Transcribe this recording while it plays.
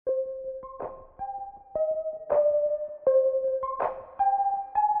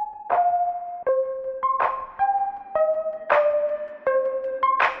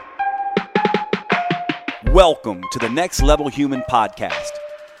Welcome to the Next Level Human podcast.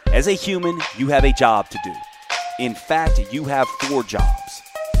 As a human, you have a job to do. In fact, you have 4 jobs: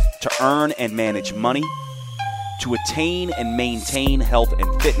 to earn and manage money, to attain and maintain health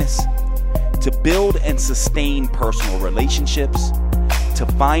and fitness, to build and sustain personal relationships, to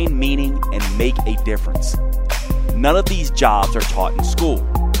find meaning and make a difference. None of these jobs are taught in school,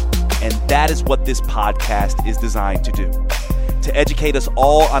 and that is what this podcast is designed to do. To educate us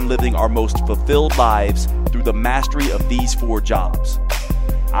all on living our most fulfilled lives through the mastery of these 4 jobs.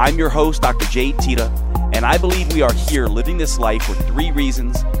 I'm your host, Dr. Jade Tita, and I believe we are here living this life for 3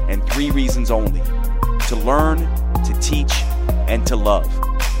 reasons and 3 reasons only: to learn, to teach, and to love.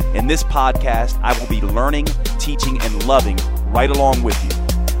 In this podcast, I will be learning, teaching, and loving right along with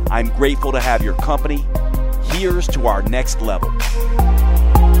you. I'm grateful to have your company. Here's to our next level.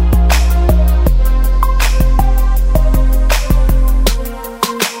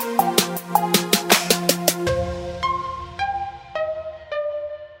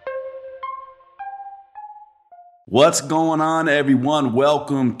 What's going on, everyone?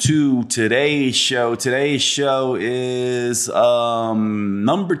 Welcome to today's show. Today's show is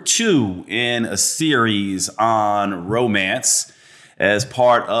number 2 in a series on romance as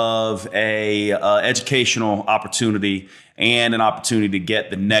part of a educational opportunity and an opportunity to get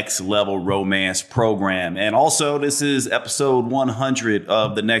the Next Level Romance program. And also, this is episode 100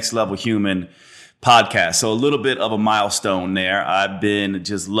 of the Next Level Human podcast. So a little bit of a milestone there. I've been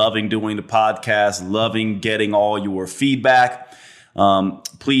just loving doing the podcast, loving getting all your feedback.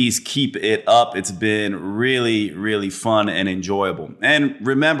 Please keep it up. It's been really, really fun and enjoyable. And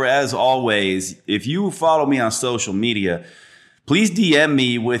remember, as always, if you follow me on social media, please DM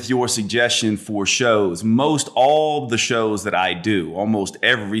me with your suggestion for shows. Most all the shows that I do, almost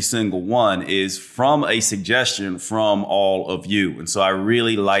every single one, is from a suggestion from all of you. And so I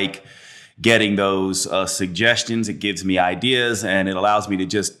really like getting those suggestions. It gives me ideas, and it allows me to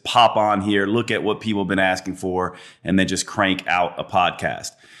just pop on here, look at what people have been asking for, and then just crank out a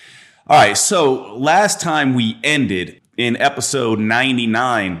podcast. All right, so last time we ended in episode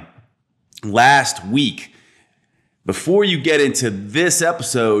 99 last week. Before you get into this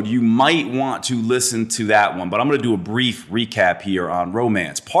episode, you might want to listen to that one, but I'm going to do a brief recap here on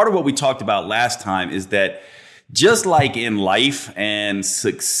romance. Part of what we talked about last time is that just like in life and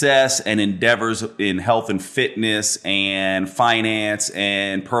success and endeavors in health and fitness and finance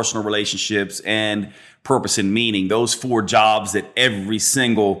and personal relationships and purpose and meaning, those 4 jobs that every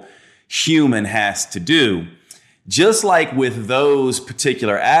single human has to do, just like with those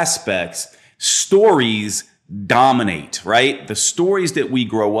particular aspects, stories dominate, right? The stories that we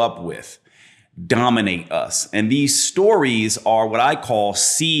grow up with dominate us. And these stories are what I call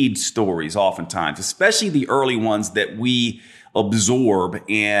seed stories oftentimes, especially the early ones that we absorb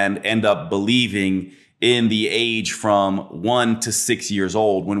and end up believing in the age from 1 to 6 years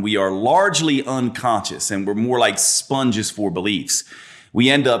old, when we are largely unconscious and we're more like sponges for beliefs. We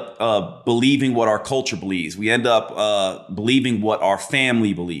end up believing what our culture believes. We end up believing what our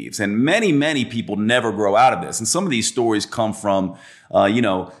family believes. And many, many people never grow out of this. And some of these stories come from,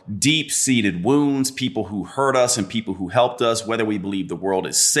 deep-seated wounds, people who hurt us and people who helped us, whether we believe the world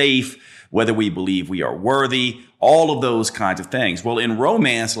is safe, whether we believe we are worthy, all of those kinds of things. Well, in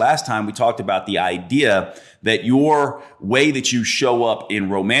romance, last time we talked about the idea that your way that you show up in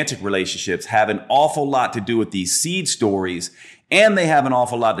romantic relationships have an awful lot to do with these seed stories. And they have an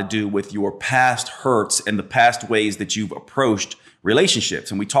awful lot to do with your past hurts and the past ways that you've approached relationships.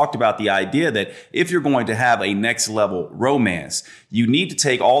 And we talked about the idea that if you're going to have a next level romance, you need to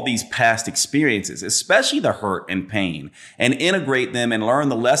take all these past experiences, especially the hurt and pain, and integrate them and learn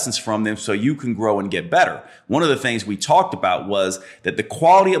the lessons from them so you can grow and get better. One of the things we talked about was that the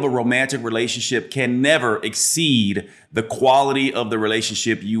quality of a romantic relationship can never exceed the quality of the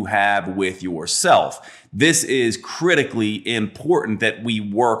relationship you have with yourself. This is critically important that we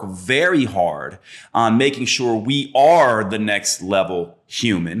work very hard on making sure we are the next level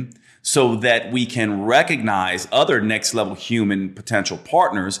human so that we can recognize other next level human potential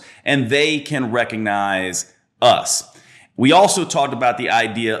partners and they can recognize us. We also talked about the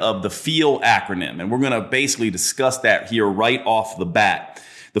idea of the FEEL acronym, and we're going to basically discuss that here right off the bat.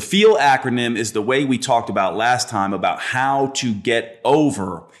 The FEEL acronym is the way we talked about last time about how to get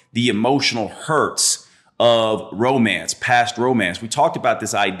over the emotional hurts of romance, past romance. We talked about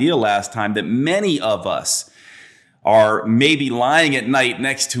this idea last time that many of us are maybe lying at night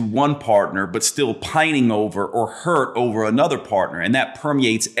next to one partner, but still pining over or hurt over another partner. And that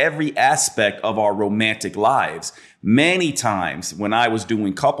permeates every aspect of our romantic lives. Many times when I was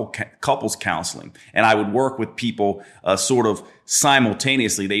doing couples counseling and I would work with people sort of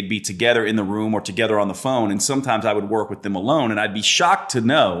simultaneously, they'd be together in the room or together on the phone. And sometimes I would work with them alone, and I'd be shocked to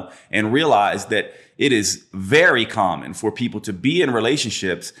know and realize that it is very common for people to be in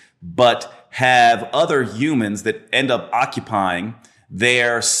relationships, but have other humans that end up occupying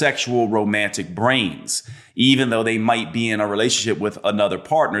their sexual romantic brains. Even though they might be in a relationship with another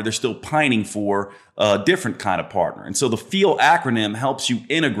partner, they're still pining for a different kind of partner. And so the FEEL acronym helps you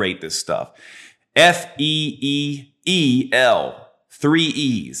integrate this stuff. FEEL, 3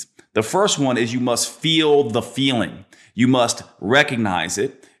 E's. The first one is you must feel the feeling. You must recognize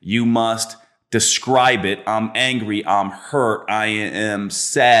it. You must describe it. I'm angry. I'm hurt. I am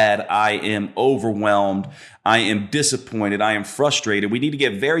sad. I am overwhelmed. I am disappointed. I am frustrated. We need to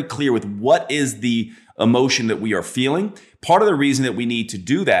get very clear with what is the emotion that we are feeling. Part of the reason that we need to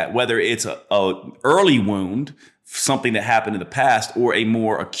do that, whether it's a early wound, something that happened in the past, or a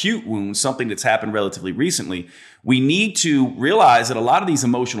more acute wound, something that's happened relatively recently, we need to realize that a lot of these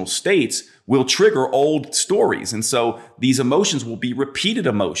emotional states will trigger old stories. And so these emotions will be repeated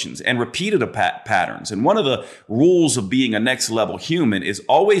emotions and repeated patterns. And one of the rules of being a next level human is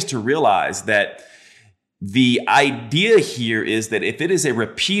always to realize that the idea here is that if it is a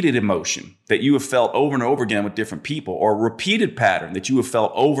repeated emotion that you have felt over and over again with different people, or a repeated pattern that you have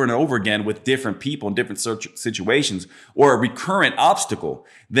felt over and over again with different people in different situations, or a recurrent obstacle,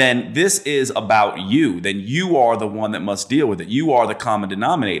 then this is about you. Then you are the one that must deal with it. You are the common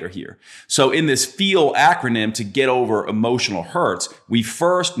denominator here. So in this FEEL acronym, to get over emotional hurts, we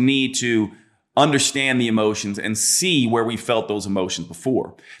first need to understand the emotions and see where we felt those emotions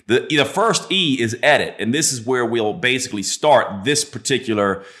before. The first E is edit. And this is where we'll basically start this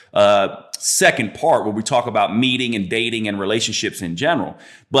particular second part, where we talk about meeting and dating and relationships in general.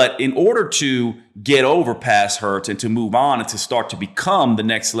 But in order to get over past hurts and to move on and to start to become the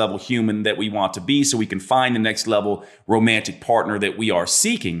next level human that we want to be, so we can find the next level romantic partner that we are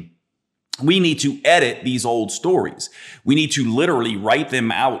seeking, we need to edit these old stories. We need to literally write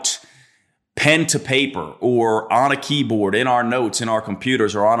them out, pen to paper or on a keyboard, in our notes, in our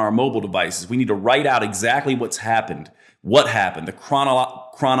computers, or on our mobile devices. We need to write out exactly what happened, the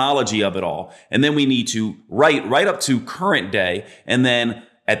chronology of it all. And then we need to write right up to current day. And then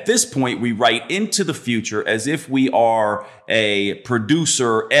at this point, we write into the future as if we are a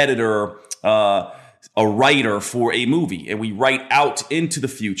producer, editor, a writer for a movie. And we write out into the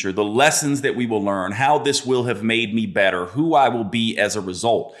future the lessons that we will learn, how this will have made me better, who I will be as a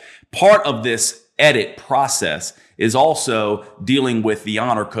result. Part of this edit process is also dealing with the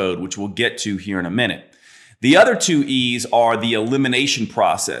honor code, which we'll get to here in a minute. The other 2 E's are the elimination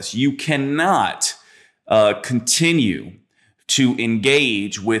process. You cannot continue to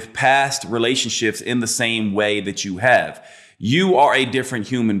engage with past relationships in the same way that you have. You are a different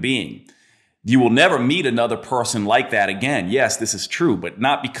human being. You will never meet another person like that again. Yes, this is true, but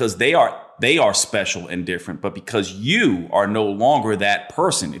not because they are special and different, but because you are no longer that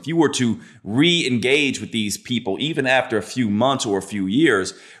person. If you were to re-engage with these people, even after a few months or a few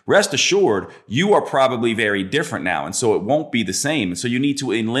years, rest assured, you are probably very different now. And so it won't be the same. And so you need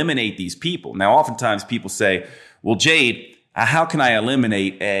to eliminate these people. Now, oftentimes people say, well, Jade, how can I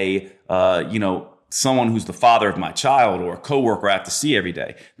eliminate someone who's the father of my child or a coworker I have to see every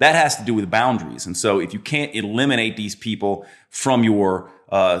day? That has to do with boundaries. And so if you can't eliminate these people from your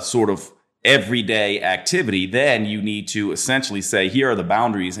sort of everyday activity, then you need to essentially say, here are the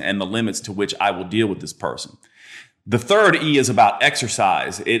boundaries and the limits to which I will deal with this person. The third E is about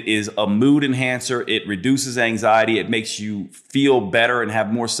exercise. It is a mood enhancer. It reduces anxiety. It makes you feel better and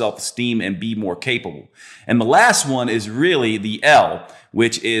have more self-esteem and be more capable. And the last one is really the L,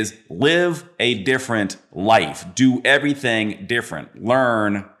 which is live a different life. Do everything different.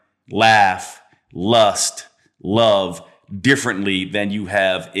 Learn, laugh, lust, love differently than you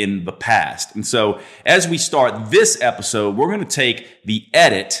have in the past. And so as we start this episode, we're going to take the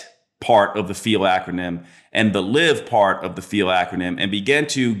edit part of the FEEL acronym and the live part of the FEEL acronym and begin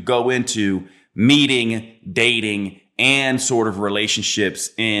to go into meeting, dating, and sort of relationships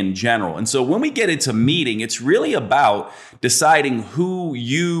in general. And so when we get into meeting, it's really about deciding who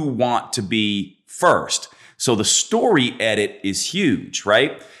you want to be first. So the story edit is huge,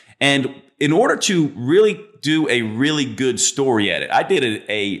 right? And in order to really do a really good story edit, I did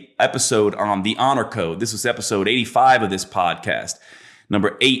a episode on the honor code. This was episode 85 of this podcast.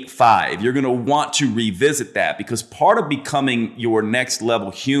 Number 85. You're going to want to revisit that because part of becoming your next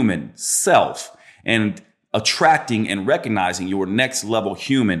level human self and attracting and recognizing your next level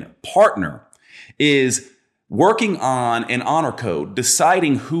human partner is working on an honor code,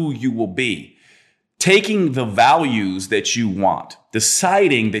 deciding who you will be, taking the values that you want,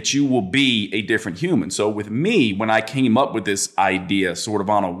 deciding that you will be a different human. So with me, when I came up with this idea sort of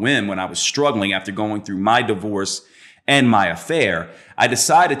on a whim, when I was struggling after going through my divorce and my affair, I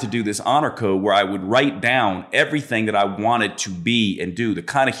decided to do this honor code where I would write down everything that I wanted to be and do, the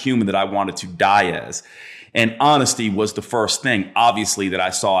kind of human that I wanted to die as. And honesty was the first thing, obviously, that I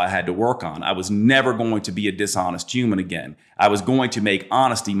saw I had to work on. I was never going to be a dishonest human again. I was going to make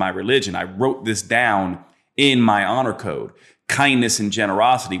honesty my religion. I wrote this down in my honor code. Kindness and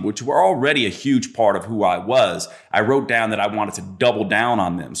generosity, which were already a huge part of who I was. I wrote down that I wanted to double down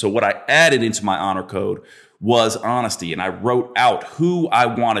on them. So what I added into my honor code was honesty, and I wrote out who I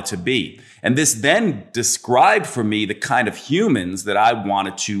wanted to be. And this then described for me the kind of humans that I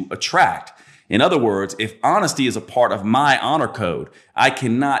wanted to attract. In other words, if honesty is a part of my honor code, I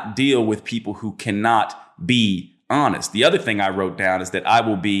cannot deal with people who cannot be honest. The other thing I wrote down is that I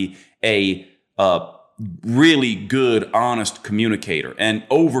will be a really good, honest communicator and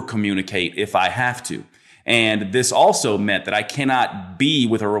over communicate if I have to. And this also meant that I cannot be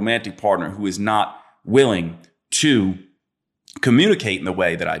with a romantic partner who is not willing to communicate in the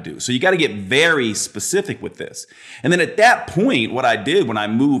way that I do. So you got to get very specific with this. And then at that point, what I did when I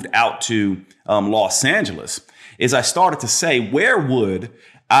moved out to Los Angeles is I started to say, where would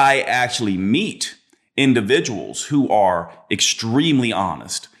I actually meet individuals who are extremely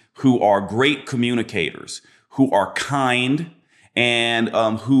honest, who are great communicators, who are kind, and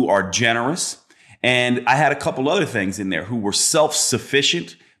who are generous. And I had a couple other things in there, who were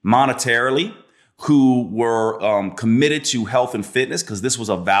self-sufficient monetarily, who were committed to health and fitness, because this was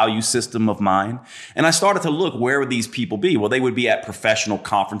a value system of mine. And I started to look, where would these people be? Well, they would be at professional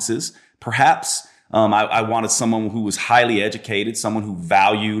conferences, perhaps. I wanted someone who was highly educated, someone who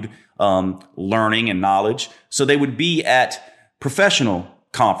valued learning and knowledge. So they would be at professional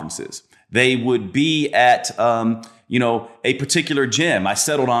conferences. They would be at, a particular gym. I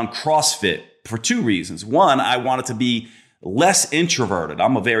settled on CrossFit for two reasons. One, I wanted to be less introverted.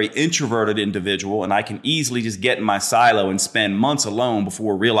 I'm a very introverted individual, and I can easily just get in my silo and spend months alone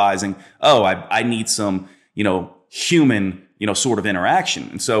before realizing, I need some, human, sort of interaction.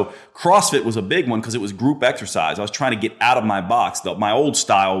 And so CrossFit was a big one because it was group exercise. I was trying to get out of my box. My old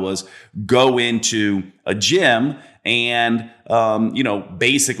style was go into a gym and,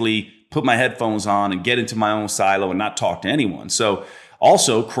 basically put my headphones on and get into my own silo and not talk to anyone. So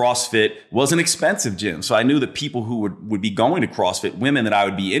also, CrossFit was an expensive gym. So I knew that people who would be going to CrossFit, women that I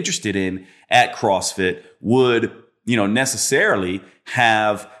would be interested in at CrossFit, would, necessarily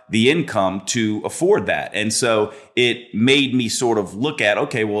have the income to afford that. And so it made me sort of look at,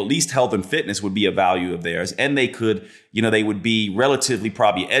 okay, well, at least health and fitness would be a value of theirs. And they could, they would be relatively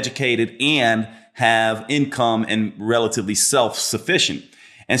probably educated and have income and relatively self-sufficient.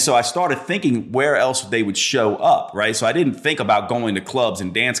 And so I started thinking where else they would show up, right? So I didn't think about going to clubs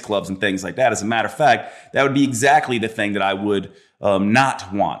and dance clubs and things like that. As a matter of fact, that would be exactly the thing that I would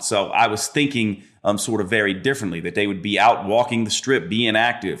not want. So I was thinking sort of very differently, that they would be out walking the strip, being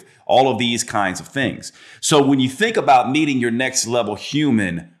active, all of these kinds of things. So when you think about meeting your next level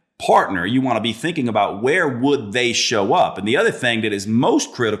human partner, you want to be thinking about where would they show up. And the other thing that is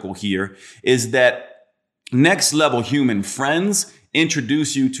most critical here is that next level human friends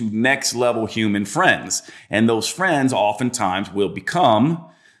introduce you to next level human friends. And those friends oftentimes will become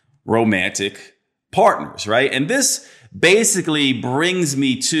romantic partners, right? And this basically brings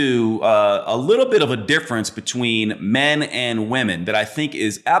me to a little bit of a difference between men and women that I think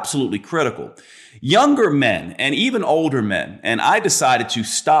is absolutely critical. Younger men and even older men, and I decided to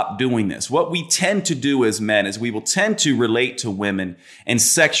stop doing this. What we tend to do as men is we will tend to relate to women and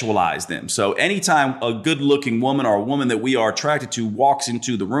sexualize them. So anytime a good-looking woman or a woman that we are attracted to walks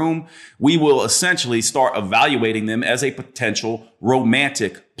into the room, we will essentially start evaluating them as a potential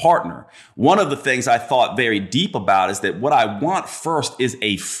romantic partner. One of the things I thought very deep about is that what I want first is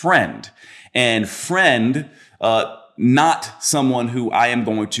a friend, and friend, not someone who I am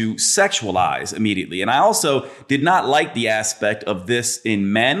going to sexualize immediately. And I also did not like the aspect of this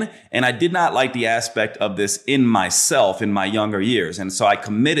in men, and I did not like the aspect of this in myself in my younger years. And so I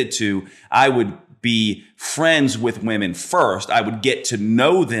committed to, I would be friends with women first. I would get to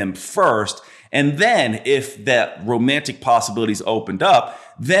know them first. And then if that romantic possibilities opened up,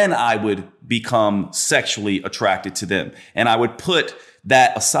 then I would become sexually attracted to them. And I would put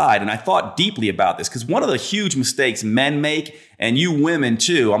that aside. And I thought deeply about this because one of the huge mistakes men make, and you women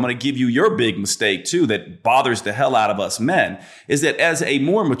too, I'm going to give you your big mistake too that bothers the hell out of us men, is that as a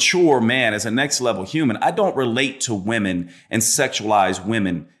more mature man, as a next level human, I don't relate to women and sexualize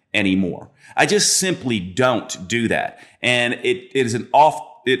women anymore. I just simply don't do that. And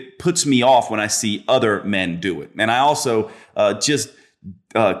it puts me off when I see other men do it. And I also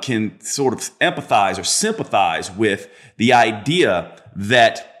can sort of empathize or sympathize with the idea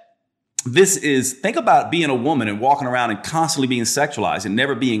that think about being a woman and walking around and constantly being sexualized and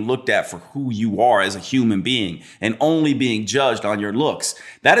never being looked at for who you are as a human being and only being judged on your looks.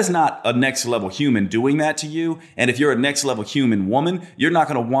 That is not a next level human doing that to you. And if you're a next level human woman, you're not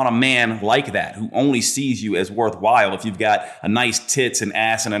going to want a man like that who only sees you as worthwhile if you've got a nice tits and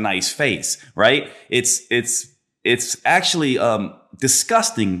ass and a nice face, right? It's actually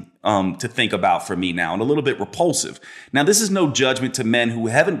disgusting to think about for me now and a little bit repulsive. Now, this is no judgment to men who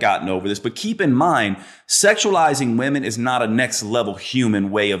haven't gotten over this, but keep in mind, sexualizing women is not a next level human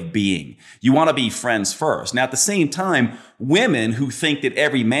way of being. You want to be friends first. Now, at the same time, women who think that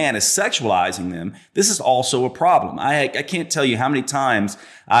every man is sexualizing them, this is also a problem. I can't tell you how many times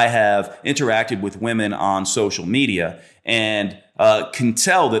I have interacted with women on social media and can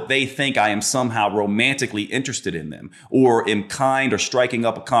tell that they think I am somehow romantically interested in them or am kind or striking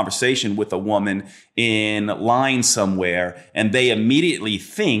up a conversation with a woman in line somewhere, and they immediately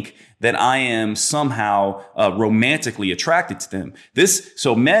think that I am somehow romantically attracted to them.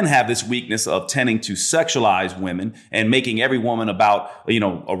 So men have this weakness of tending to sexualize women and making every woman about,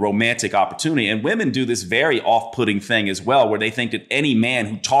 a romantic opportunity. And women do this very off-putting thing as well, where they think that any man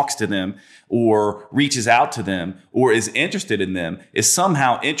who talks to them or reaches out to them or is interested in them is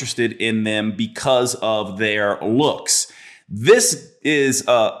somehow interested in them because of their looks. This is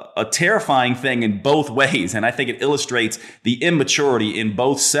a terrifying thing in both ways, and I think it illustrates the immaturity in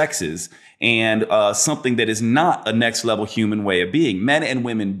both sexes and something that is not a next level human way of being. Men and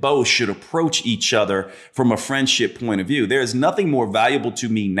women both should approach each other from a friendship point of view. There is nothing more valuable to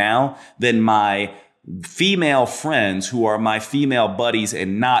me now than my female friends who are my female buddies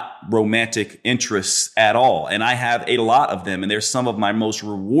and not romantic interests at all. And I have a lot of them, and they're some of my most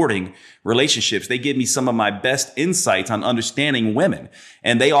rewarding relationships. They give me some of my best insights on understanding women.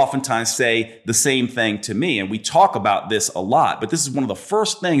 And they oftentimes say the same thing to me. And we talk about this a lot, but this is one of the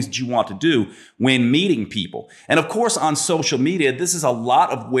first things that you want to do when meeting people. And of course, on social media, this is a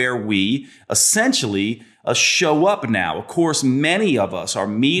lot of where we essentially show up now. Of course, many of us are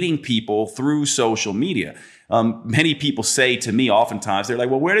meeting people through social media. Many people say to me oftentimes, they're like,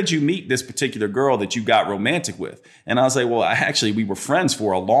 well, where did you meet this particular girl that you got romantic with? And I was like, well, we were friends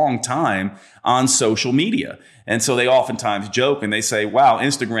for a long time on social media. And so they oftentimes joke and they say, wow,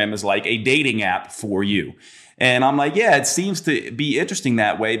 Instagram is like a dating app for you. And I'm like, yeah, it seems to be interesting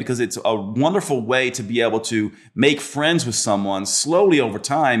that way because it's a wonderful way to be able to make friends with someone, slowly over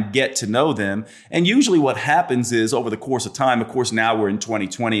time, get to know them. And usually what happens is over the course of time, of course, now we're in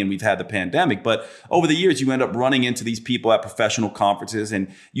 2020 and we've had the pandemic, but over the years, you end up running into these people at professional conferences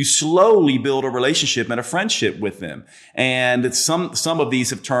and you slowly build a relationship and a friendship with them. And some of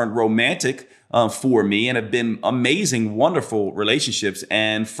these have turned romantic for me and have been amazing, wonderful relationships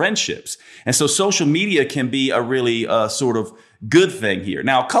and friendships. And so social media can be a really sort of good thing here.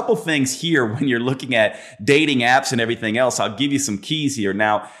 Now, a couple things here when you're looking at dating apps and everything else. I'll give you some keys here.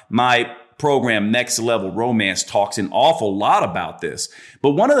 Now, my program, Next Level Romance, talks an awful lot about this.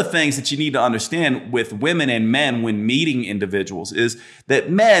 But one of the things that you need to understand with women and men when meeting individuals is that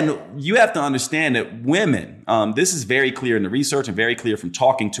men, you have to understand that women, this is very clear in the research and very clear from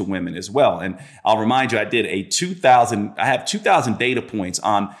talking to women as well. And I'll remind you, I have 2,000 data points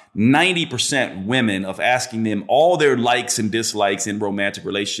on 90% women of asking them all their likes and dislikes in romantic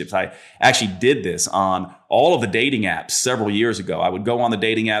relationships. I actually did this on all of the dating apps several years ago. I would go on the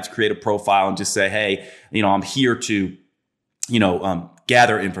dating apps, create a profile and just say, hey, I'm here to,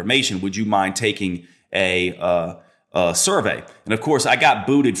 gather information. Would you mind taking a survey? And of course, I got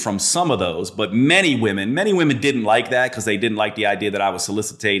booted from some of those, but many women didn't like that because they didn't like the idea that I was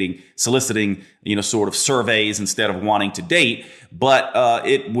soliciting, sort of surveys instead of wanting to date. But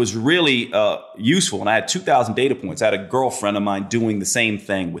it was really useful. And I had 2,000 data points. I had a girlfriend of mine doing the same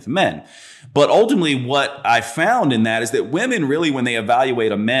thing with men. But ultimately, what I found in that is that women really, when they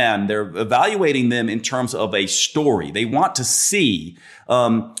evaluate a man, they're evaluating them in terms of a story. They want to see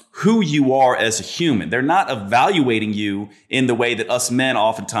who you are as a human. They're not evaluating you in the way that us men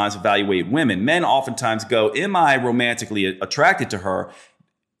oftentimes evaluate women. Men oftentimes go, am I romantically attracted to her?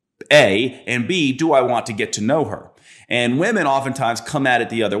 A, and B, do I want to get to know her? And women oftentimes come at it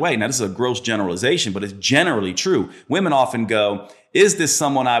the other way. Now, this is a gross generalization, but it's generally true. Women often go, is this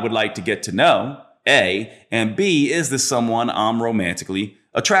someone I would like to get to know? A, and B, is this someone I'm romantically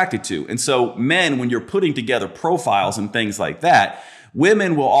attracted to? And so men, when you're putting together profiles and things like that,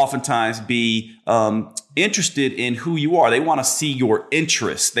 women will oftentimes be interested in who you are. They want to see your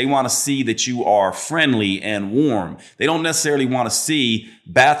interests. They want to see that you are friendly and warm. They don't necessarily want to see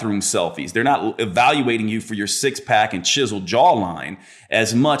bathroom selfies. They're not evaluating you for your six-pack and chiseled jawline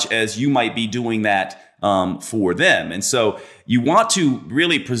as much as you might be doing that for them. And so you want to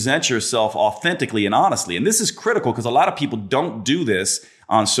really present yourself authentically and honestly. And this is critical because a lot of people don't do this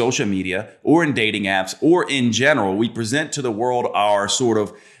on social media or in dating apps or in general. We present to the world our sort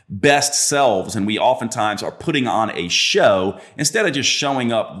of best selves, and we oftentimes are putting on a show instead of just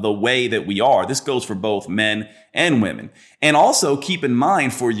showing up the way that we are. This goes for both men and women. And also keep in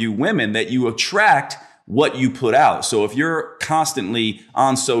mind for you women that you attract what you put out. So if you're constantly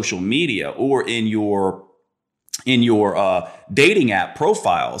on social media or in your dating app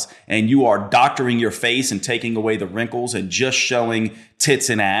profiles and you are doctoring your face and taking away the wrinkles and just showing tits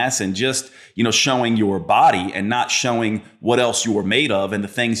and ass and just, showing your body and not showing what else you are made of and the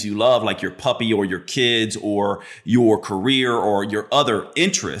things you love, like your puppy or your kids or your career or your other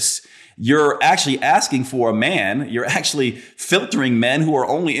interests, you're actually asking for a man. You're actually filtering men who are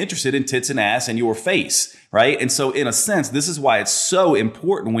only interested in tits and ass and your face, right? And so in a sense, this is why it's so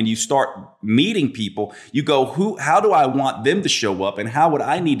important when you start meeting people, you go, how do I want them to show up? And how would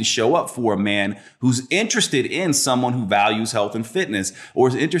I need to show up for a man who's interested in someone who values health and fitness, or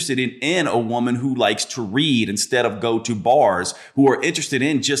is interested in a woman who likes to read instead of go to bars, who are interested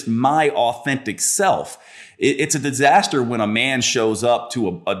in just my authentic self? It's a disaster when a man shows up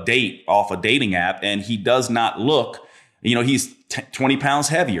to a date off a dating app and he does not look, he's 20 pounds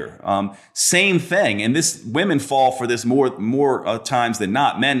heavier. Same thing. And women fall for this more times than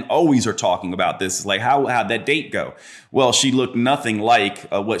not. Men always are talking about this. It's like, how'd that date go? Well, she looked nothing like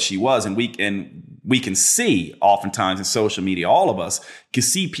what she was. And we can see oftentimes in social media, all of us can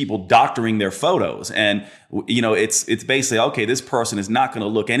see people doctoring their photos. And, it's basically, okay, this person is not going to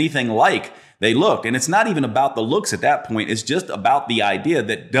look anything like they look. And it's not even about the looks at that point. It's just about the idea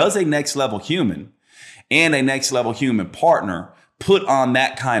that does a next level human and a next level human partner put on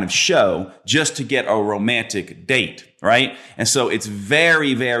that kind of show just to get a romantic date, right? And so it's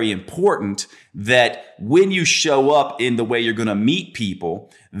very, very important that when you show up in the way you're going to meet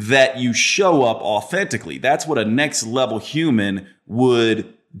people, that you show up authentically. That's what a next level human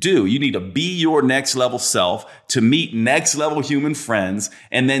would do. You need to be your next level self to meet next level human friends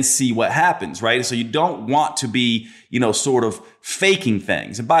and then see what happens, right? So you don't want to be, sort of faking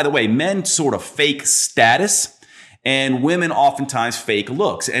things. And by the way, men sort of fake status and women oftentimes fake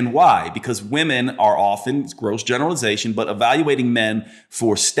looks. And why? Because women are often, it's gross generalization, but evaluating men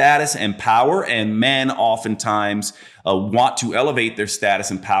for status and power, and men oftentimes want to elevate their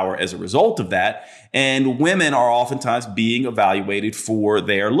status and power as a result of that. And women are oftentimes being evaluated for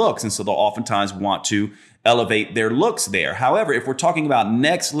their looks. And so they'll oftentimes want to elevate their looks there. However, if we're talking about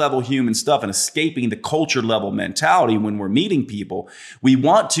next level human stuff and escaping the culture level mentality when we're meeting people, we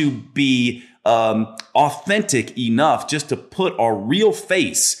want to be authentic enough just to put our real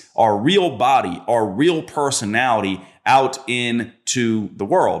face, our real body, our real personality out into the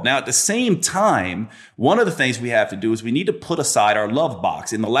world. Now, at the same time, one of the things we have to do is we need to put aside our love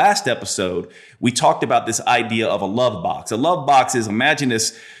box. In the last episode, we talked about this idea of a love box. A love box is, imagine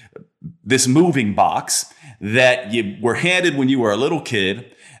this moving box that you were handed when you were a little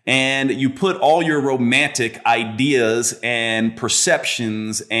kid, and you put all your romantic ideas and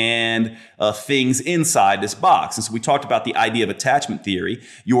perceptions and things inside this box. And so we talked about the idea of attachment theory.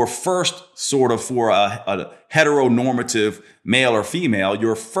 Your first sort of, for a heteronormative male or female,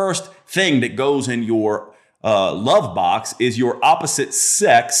 your first thing that goes in your love box is your opposite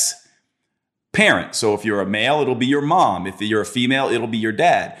sex parent. So if you're a male, it'll be your mom. If you're a female, it'll be your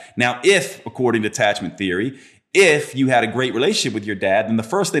dad. Now, according to attachment theory, if you had a great relationship with your dad, then the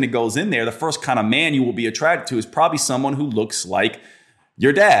first thing that goes in there, the first kind of man you will be attracted to is probably someone who looks like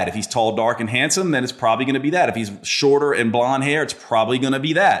your dad. If he's tall, dark, and handsome, then it's probably going to be that. If he's shorter and blonde hair, it's probably going to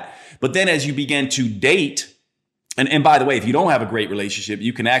be that. But then as you begin to date, and by the way, if you don't have a great relationship,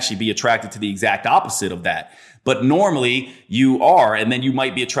 you can actually be attracted to the exact opposite of that. But normally you are, and then you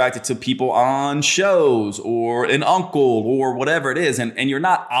might be attracted to people on shows or an uncle or whatever it is. And you're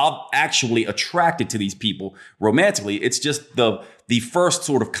not actually attracted to these people romantically. It's just the first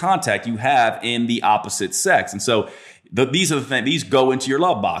sort of contact you have in the opposite sex. And so These are the things, these go into your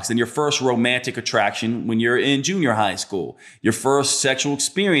love box. And your first romantic attraction when you're in junior high school. Your first sexual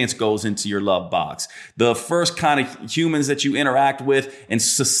experience goes into your love box. The first kind of humans that you interact with in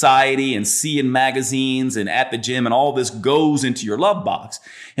society and see in magazines and at the gym and all this goes into your love box.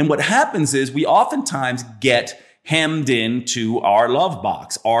 And what happens is we oftentimes get hemmed into our love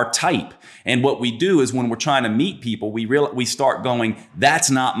box, our type. And what we do is when we're trying to meet people, we start going,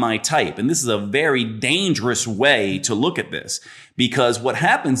 that's not my type. And this is a very dangerous way to look at this, because what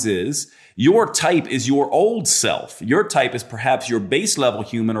happens is your type is your old self. Your type is perhaps your base level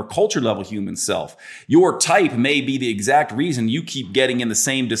human or culture level human self. Your type may be the exact reason you keep getting in the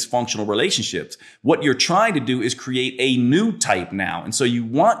same dysfunctional relationships. What you're trying to do is create a new type now. And so you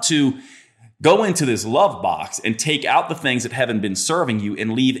want to go into this love box and take out the things that haven't been serving you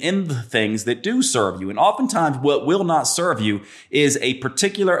and leave in the things that do serve you. And oftentimes what will not serve you is a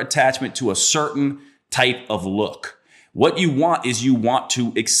particular attachment to a certain type of look. What you want is you want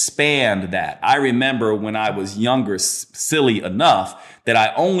to expand that. I remember when I was younger, silly enough, that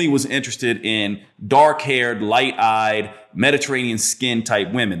I only was interested in dark-haired, light-eyed, Mediterranean skin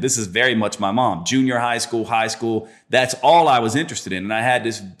type women. This is very much my mom. Junior high school, that's all I was interested in. And I had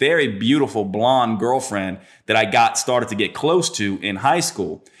this very beautiful blonde girlfriend that I started to get close to in high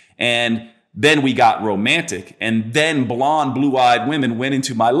school. And then we got romantic, and then blonde, blue-eyed women went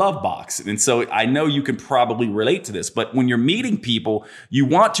into my love box. And so I know you can probably relate to this, but when you're meeting people, you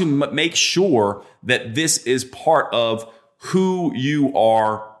want to make sure that this is part of who you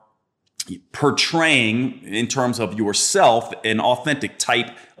are portraying in terms of yourself, an authentic type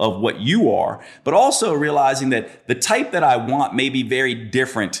of what you are, but also realizing that the type that I want may be very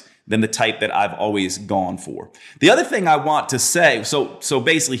different than the type that I've always gone for. The other thing I want to say, so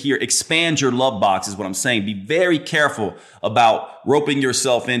basically here, expand your love box is what I'm saying. Be very careful about roping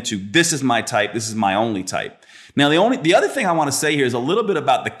yourself into, this is my type, this is my only type. Now, the other thing I want to say here is a little bit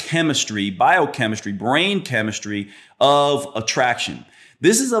about the chemistry, biochemistry, brain chemistry of attraction.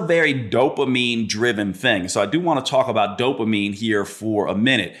 This is a very dopamine driven thing. So I do want to talk about dopamine here for a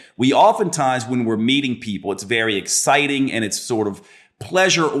minute. We oftentimes, when we're meeting people, it's very exciting and it's sort of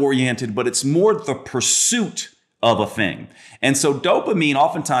pleasure oriented, but it's more the pursuit of a thing. And so dopamine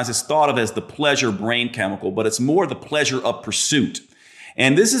oftentimes is thought of as the pleasure brain chemical, but it's more the pleasure of pursuit.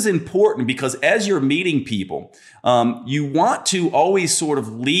 And this is important because as you're meeting people, you want to always sort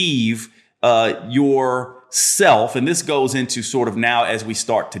of leave yourself, and this goes into sort of now as we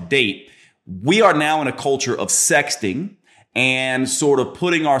start to date, we are now in a culture of sexting and sort of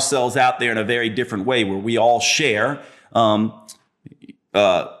putting ourselves out there in a very different way where we all share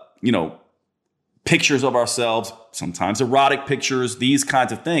pictures of ourselves, sometimes erotic pictures, these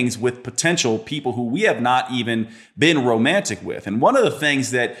kinds of things with potential people who we have not even been romantic with. And one of the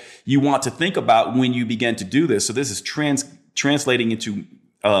things that you want to think about when you begin to do this, so this is translating into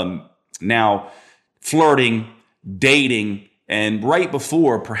now flirting, dating, and right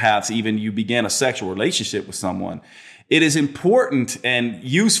before perhaps even you begin a sexual relationship with someone, it is important and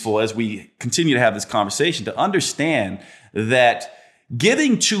useful as we continue to have this conversation to understand that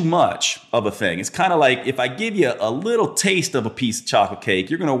giving too much of a thing, it's kind of like if I give you a little taste of a piece of chocolate cake,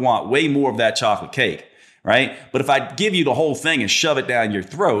 you're going to want way more of that chocolate cake, right? But if I give you the whole thing and shove it down your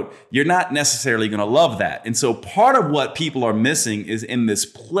throat, you're not necessarily going to love that. And so part of what people are missing is in this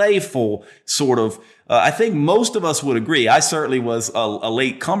playful sort of, I think most of us would agree. I certainly was a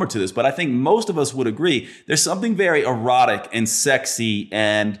late comer to this, but I think most of us would agree. There's something very erotic and sexy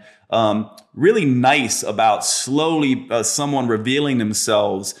and really nice about slowly someone revealing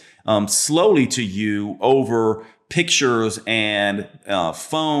themselves slowly to you over pictures and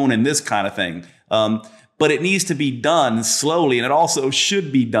phone and this kind of thing. But it needs to be done slowly, and it also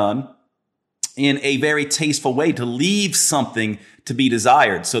should be done in a very tasteful way to leave something to be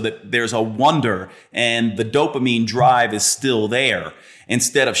desired so that there's a wonder and the dopamine drive is still there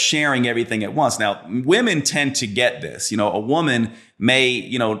instead of sharing everything at once. Now, women tend to get this. A woman may,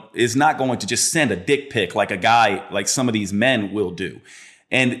 is not going to just send a dick pic like a guy, like some of these men will do.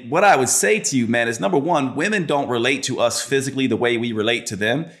 And what I would say to you, man, is number one, women don't relate to us physically the way we relate to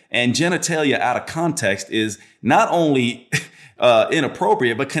them. And genitalia out of context is not only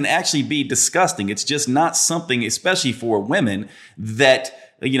inappropriate, but can actually be disgusting. It's just not something, especially for women,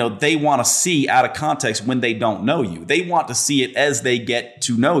 that they want to see out of context when they don't know you. They want to see it as they get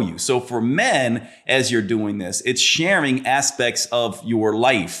to know you. So for men, as you're doing this, it's sharing aspects of your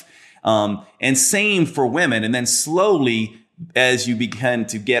life. And same for women. And then slowly, as you begin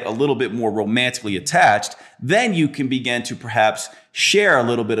to get a little bit more romantically attached, then you can begin to perhaps share a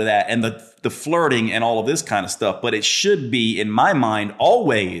little bit of that and the flirting and all of this kind of stuff. But it should be, in my mind,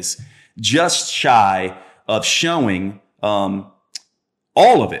 always just shy of showing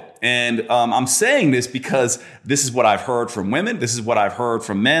All of it. And I'm saying this because this is what I've heard from women. This is what I've heard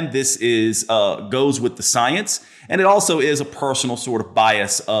from men. This is goes with the science. And it also is a personal sort of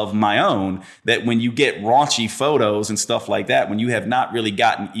bias of my own, that when you get raunchy photos and stuff like that, when you have not really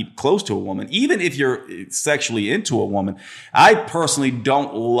gotten close to a woman, even if you're sexually into a woman, I personally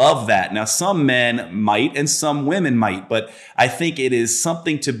don't love that. Now, some men might and some women might, but I think it is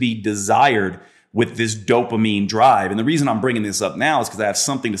something to be desired with this dopamine drive. And the reason I'm bringing this up now is because I have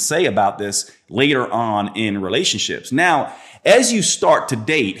something to say about this later on in relationships. Now, as you start to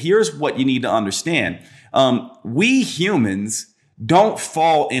date, here's what you need to understand. We humans don't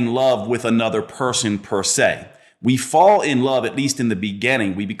fall in love with another person per se. We fall in love, at least in the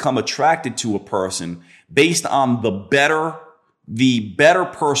beginning. We become attracted to a person based on the better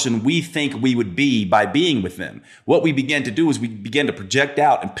person we think we would be by being with them. What we begin to do is we begin to project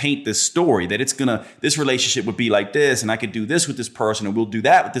out and paint this story that this relationship would be like this, and I could do this with this person, and we'll do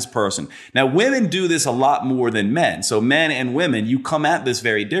that with this person. Now, women do this a lot more than men. So men and women, you come at this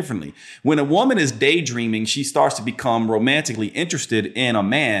very differently. When a woman is daydreaming, she starts to become romantically interested in a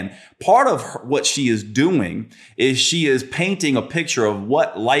man. Part of what she is doing is she is painting a picture of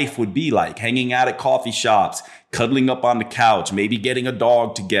what life would be like, hanging out at coffee shops, cuddling up on the couch, maybe getting a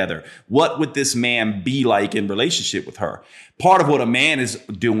dog together. What would this man be like in relationship with her? Part of what a man is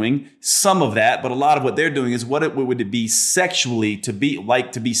doing, some of that, but a lot of what they're doing is what it would be sexually to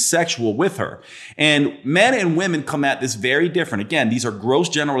be sexual with her. And men and women come at this very different. Again, these are gross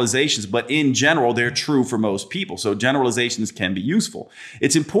generalizations, but in general, they're true for most people. So generalizations can be useful.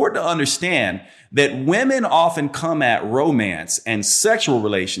 It's important to understand that women often come at romance and sexual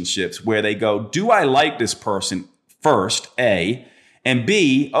relationships where they go, do I like this person first, A, and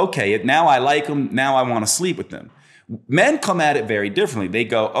B, okay, now I like them, now I want to sleep with them. Men come at it very differently. They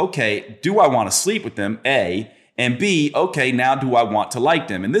go, okay, do I want to sleep with them, A, and B, okay, now do I want to like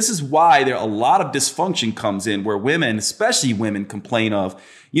them? And this is why a lot of dysfunction comes in where women, especially women, complain of,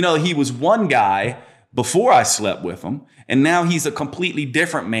 he was one guy before I slept with him, and now he's a completely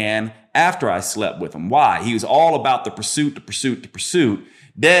different man after I slept with him. Why? He was all about the pursuit.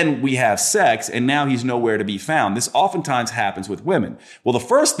 Then we have sex, and now he's nowhere to be found. This oftentimes happens with women. Well, the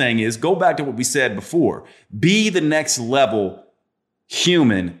first thing is, go back to what we said before. Be the next level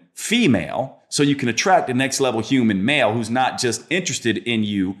human female so you can attract the next level human male who's not just interested in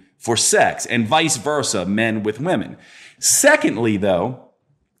you for sex, and vice versa, men with women. Secondly, though,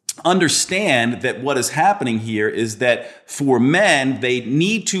 understand that what is happening here is that for men, they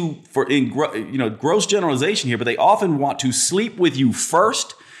need to, gross generalization here, but they often want to sleep with you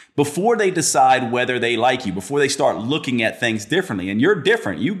first before they decide whether they like you, before they start looking at things differently. And you're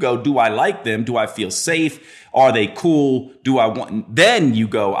different. You go, do I like them? Do I feel safe? Are they cool? Then you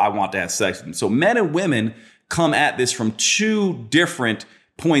go, I want to have sex with them. So men and women come at this from two different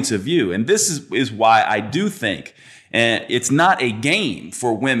points of view. And this is why I do think and it's not a game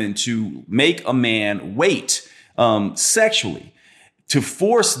for women to make a man wait sexually, to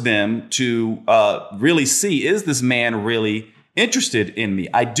force them to really see, is this man really interested in me?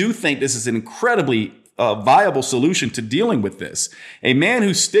 I do think this is an incredibly viable solution to dealing with this. A man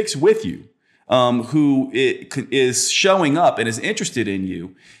who sticks with you, who is showing up and is interested in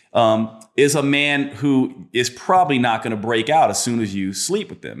you, is a man who is probably not going to break out as soon as you sleep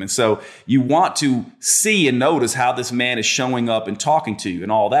with them. And so you want to see and notice how this man is showing up and talking to you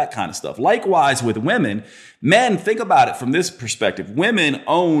and all that kind of stuff. Likewise with women, men, think about it from this perspective. Women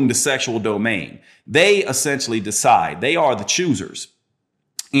own the sexual domain. They essentially decide. They are the choosers.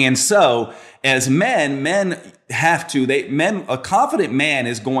 And so as men have to, a confident man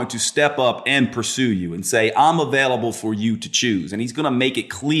is going to step up and pursue you and say, I'm available for you to choose. And he's going to make it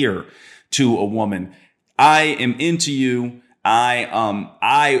clear to a woman, I am into you.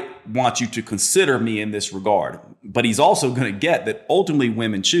 I want you to consider me in this regard. But he's also going to get that ultimately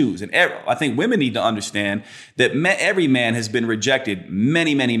women choose. And I think women need to understand that every man has been rejected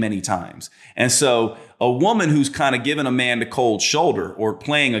many, many, many times. And so a woman who's kind of giving a man the cold shoulder or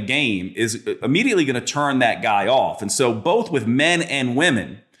playing a game is immediately going to turn that guy off. And so both with men and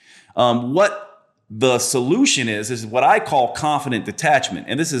women, what the solution is what I call confident detachment.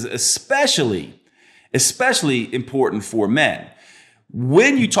 And this is especially important for men.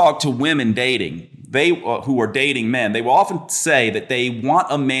 When you talk to women dating, who are dating men, they will often say that they want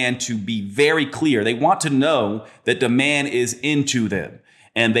a man to be very clear. They want to know that the man is into them,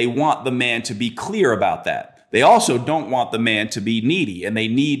 and they want the man to be clear about that. They also don't want the man to be needy, and they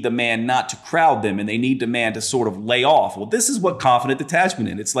need the man not to crowd them, and they need the man to sort of lay off. Well, this is what confident detachment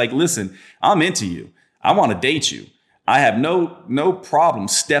is. It's like, listen, I'm into you. I want to date you. I have no problem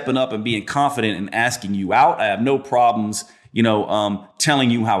stepping up and being confident and asking you out. I have no problems, telling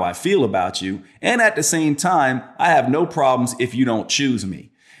you how I feel about you. And at the same time, I have no problems if you don't choose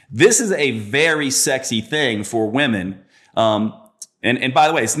me. This is a very sexy thing for women. And by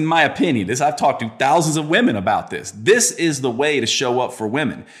the way, it's in my opinion, I've talked to thousands of women about this. This is the way to show up for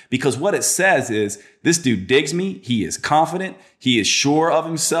women, because what it says is this dude digs me. He is confident. He is sure of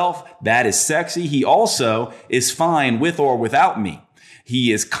himself. That is sexy. He also is fine with or without me.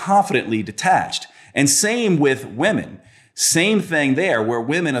 He is confidently detached. And same with women. Same thing there, where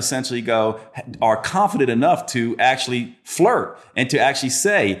women essentially are confident enough to actually flirt and to actually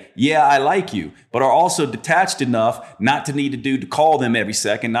say, yeah, I like you, but are also detached enough not to need to call them every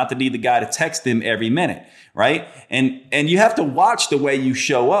second, not to need the guy to text them every minute, right? And you have to watch the way you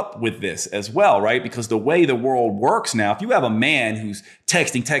show up with this as well, right? Because the way the world works now, if you have a man who's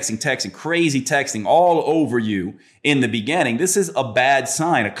texting, crazy texting all over you in the beginning, this is a bad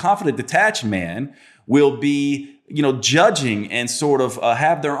sign. A confident, detached man will be judging and sort of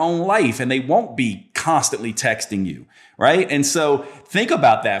have their own life, and they won't be constantly texting you, right? And so think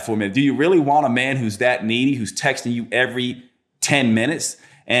about that for a minute. Do you really want a man who's that needy, who's texting you every 10 minutes?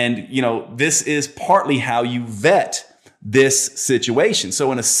 And, this is partly how you vet this situation.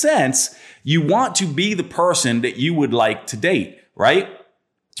 So in a sense, you want to be the person that you would like to date, right?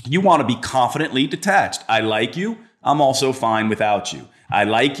 You want to be confidently detached. I like you. I'm also fine without you. I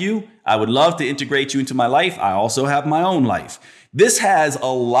like you. I would love to integrate you into my life. I also have my own life. This has a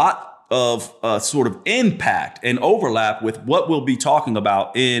lot of sort of impact and overlap with what we'll be talking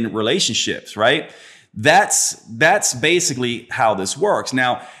about in relationships, right? That's basically how this works.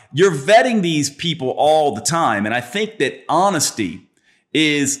 Now, you're vetting these people all the time. And I think that honesty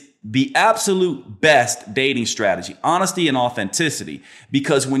is the absolute best dating strategy, honesty and authenticity,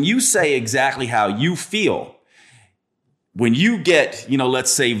 because when you say exactly how you feel, when you get,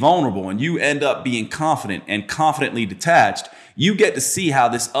 let's say vulnerable and you end up being confident and confidently detached, you get to see how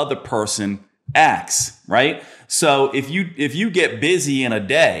this other person acts, right? So if you get busy in a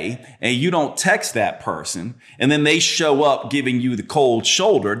day and you don't text that person and then they show up giving you the cold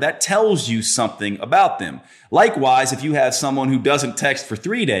shoulder, that tells you something about them. Likewise, if you have someone who doesn't text for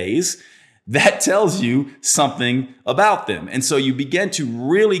 3 days, that tells you something about them. And so you begin to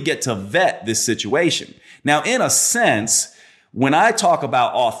really get to vet this situation. Now, in a sense, when I talk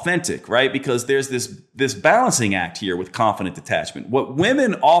about authentic, right, because there's this balancing act here with confident detachment, what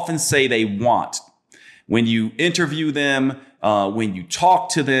women often say they want when you interview them, when you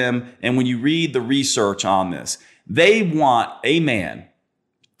talk to them, and when you read the research on this, they want a man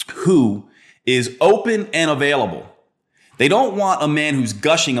who is open and available. They don't want a man who's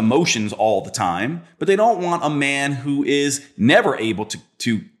gushing emotions all the time, but they don't want a man who is never able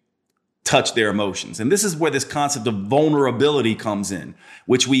to touch their emotions. And this is where this concept of vulnerability comes in,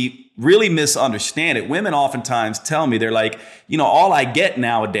 which we really misunderstand it. Women oftentimes tell me, they're like, all I get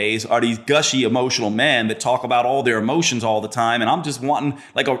nowadays are these gushy emotional men that talk about all their emotions all the time. And I'm just wanting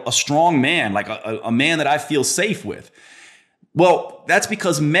like a strong man, like a man that I feel safe with. Well, that's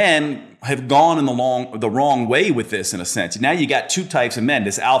because men have gone in the wrong way with this, in a sense. Now you got two types of men,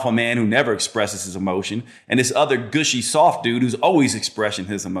 this alpha man who never expresses his emotion and this other gushy soft dude who's always expressing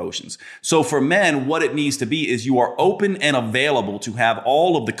his emotions. So for men, what it needs to be is you are open and available to have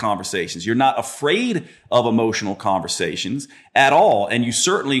all of the conversations. You're not afraid of emotional conversations at all. And you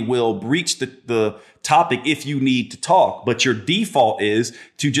certainly will breach the topic if you need to talk, but your default is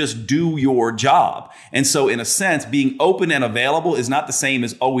to just do your job. And so in a sense, being open and available is not the same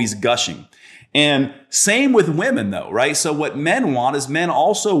as always gushing. And same with women though, right? So what men want is men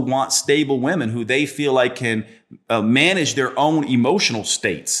also want stable women who they feel like can manage their own emotional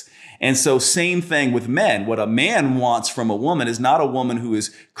states. And so same thing with men. What a man wants from a woman is not a woman who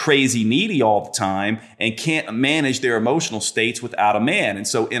is crazy needy all the time and can't manage their emotional states without a man. And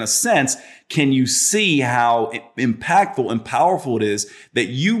so in a sense, can you see how impactful and powerful it is that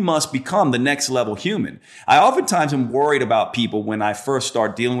you must become the next level human? I oftentimes am worried about people when I first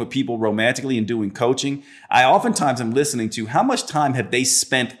start dealing with people romantically and doing coaching. I oftentimes am listening to how much time have they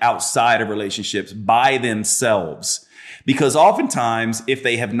spent outside of relationships by themselves? Because oftentimes, if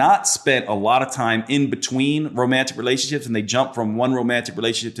they have not spent a lot of time in between romantic relationships and they jump from one romantic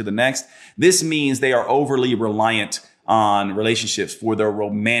relationship to the next, this means they are overly reliant on relationships for their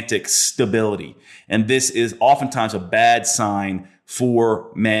romantic stability. And this is oftentimes a bad sign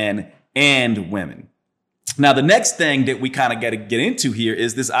for men and women. Now, the next thing that we kind of got to get into here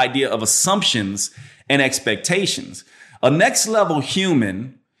is this idea of assumptions and expectations. A next level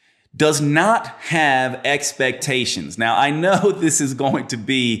human does not have expectations. Now, I know this is going to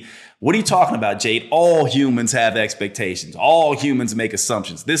be, what are you talking about, Jade? All humans have expectations. All humans make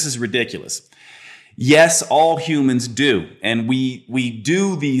assumptions. This is ridiculous. Yes, all humans do. And we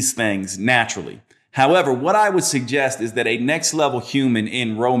do these things naturally. However, what I would suggest is that a next level human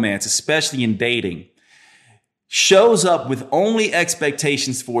in romance, especially in dating, shows up with only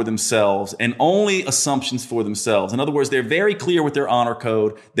expectations for themselves and only assumptions for themselves. In other words, they're very clear with their honor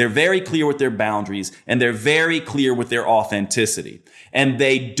code. They're very clear with their boundaries, and they're very clear with their authenticity. And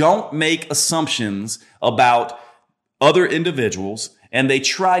they don't make assumptions about other individuals, and they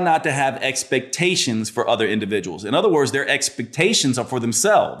try not to have expectations for other individuals. In other words, their expectations are for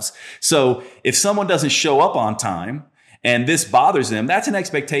themselves. So if someone doesn't show up on time, and this bothers them, that's an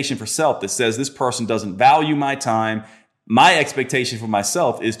expectation for self that says this person doesn't value my time. My expectation for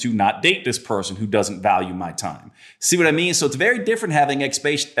myself is to not date this person who doesn't value my time. See what I mean? So it's very different having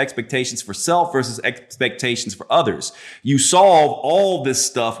expectations for self versus expectations for others. You solve all this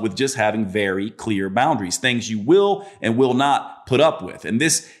stuff with just having very clear boundaries, things you will and will not put up with. And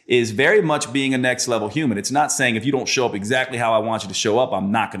this is very much being a next level human. It's not saying if you don't show up exactly how I want you to show up,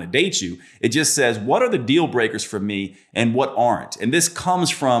 I'm not going to date you. It just says, what are the deal breakers for me and what aren't? And this comes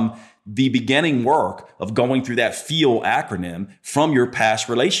from the beginning work of going through that FEEL acronym from your past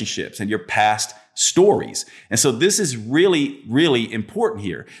relationships and your past stories. And so this is really, really important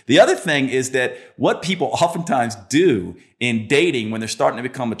here. The other thing is that what people oftentimes do in dating when they're starting to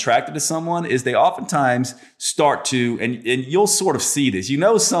become attracted to someone is they oftentimes start to, and you'll sort of see this,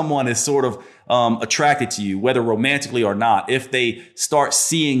 someone is sort of attracted to you, whether romantically or not, if they start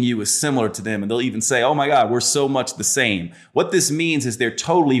seeing you as similar to them, and they'll even say, oh my God, we're so much the same. What this means is they're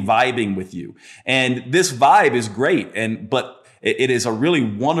totally vibing with you. And this vibe is great. But it is a really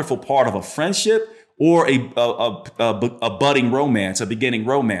wonderful part of a friendship or a budding romance, a beginning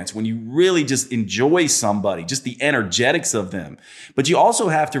romance, when you really just enjoy somebody, just the energetics of them. But you also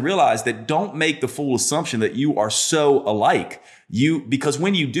have to realize that don't make the fool assumption that you are so alike. Because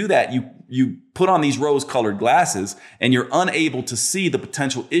when you do that, you put on these rose-colored glasses and you're unable to see the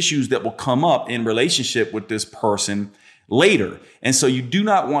potential issues that will come up in relationship with this person later. And so you do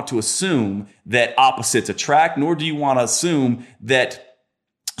not want to assume that opposites attract, nor do you want to assume that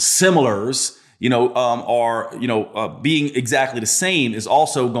similars, being exactly the same is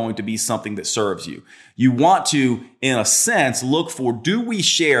also going to be something that serves you. You want to, in a sense, look for, do we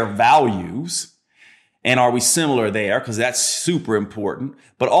share values? And are we similar there? Because that's super important.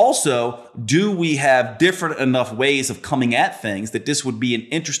 But also, do we have different enough ways of coming at things that this would be an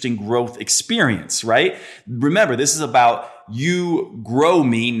interesting growth experience, right? Remember, this is about you grow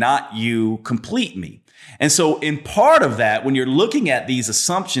me, not you complete me. And so in part of that, when you're looking at these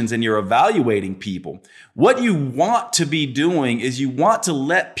assumptions and you're evaluating people, what you want to be doing is you want to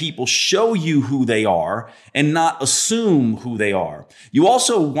let people show you who they are and not assume who they are. You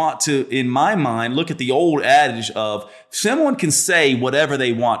also want to, in my mind, look at the old adage of someone can say whatever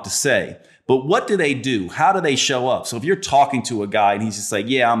they want to say. But what do they do? How do they show up? So if you're talking to a guy and he's just like,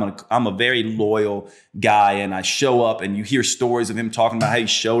 yeah, I'm a very loyal guy and I show up, and you hear stories of him talking about how he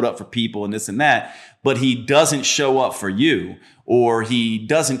showed up for people and this and that, but he doesn't show up for you, or he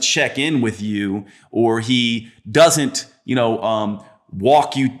doesn't check in with you, or he doesn't,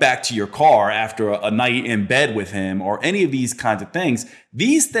 walk you back to your car after a night in bed with him, or any of these kinds of things.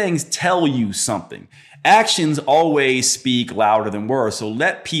 These things tell you something. Actions always speak louder than words. So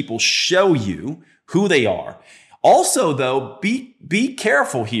let people show you who they are. Also, though, be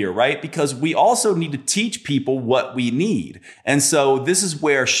careful here, right? Because we also need to teach people what we need. And so this is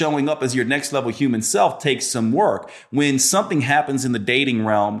where showing up as your next level human self takes some work. When something happens in the dating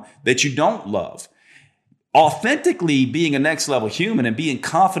realm that you don't love, authentically being a next level human and being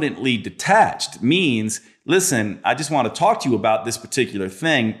confidently detached means, listen, I just want to talk to you about this particular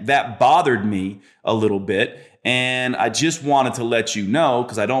thing that bothered me a little bit. And I just wanted to let you know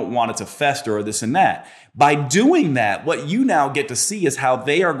because I don't want it to fester or this and that. By doing that, what you now get to see is how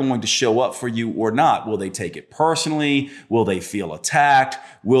they are going to show up for you or not. Will they take it personally? Will they feel attacked?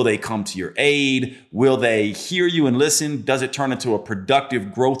 Will they come to your aid? Will they hear you and listen? Does it turn into a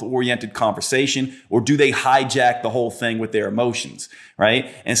productive, growth-oriented conversation? Or do they hijack the whole thing with their emotions,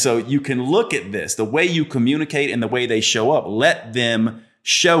 right? And so you can look at this, the way you communicate and the way they show up. Let them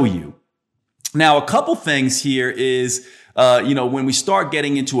show you. Now, a couple things here is, when we start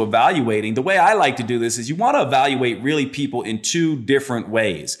getting into evaluating, the way I like to do this is you want to evaluate really people in two different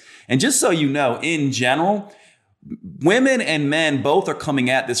ways. And just so you know, in general, women and men both are coming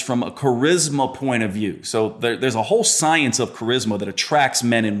at this from a charisma point of view. So there's a whole science of charisma that attracts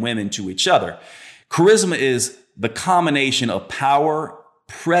men and women to each other. Charisma is the combination of power,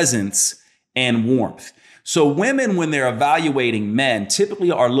 presence, and warmth. So women, when they're evaluating men,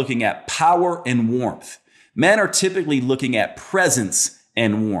 typically are looking at power and warmth. Men are typically looking at presence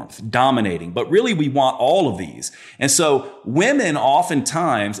and warmth, dominating. But really, we want all of these. And so women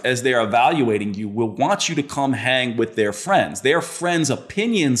oftentimes, as they're evaluating you, will want you to come hang with their friends. Their friends'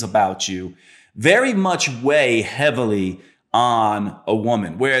 opinions about you very much weigh heavily on a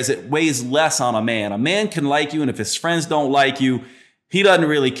woman, whereas it weighs less on a man. A man can like you, and if his friends don't like you, he doesn't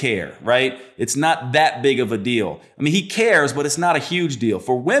really care, right? It's not that big of a deal. I mean, he cares, but it's not a huge deal.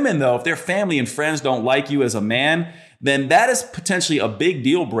 For women, though, if their family and friends don't like you as a man, then that is potentially a big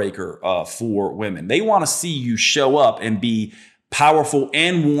deal breaker for women. They want to see you show up and be powerful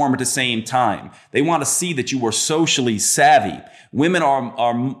and warm at the same time. They want to see that you are socially savvy. Women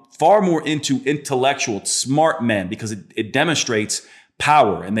are far more into intellectual, smart men because it demonstrates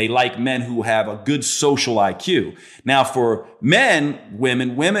power, and they like men who have a good social IQ. Now, for men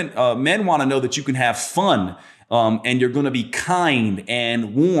want to know that you can have fun, and you're going to be kind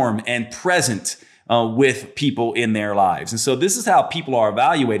and warm and present with people in their lives. And so this is how people are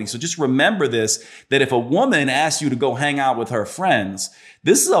evaluating. So just remember this, that if a woman asks you to go hang out with her friends,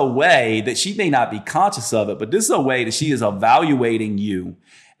 this is a way that she may not be conscious of it, but this is a way that she is evaluating you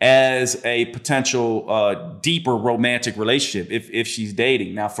as a potential deeper romantic relationship if she's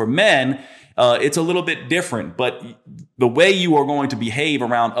dating. Now, for men, it's a little bit different, but the way you are going to behave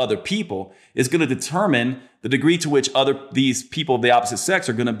around other people is going to determine the degree to which these people of the opposite sex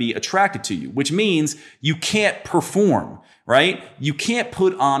are going to be attracted to you, which means you can't perform, right? You can't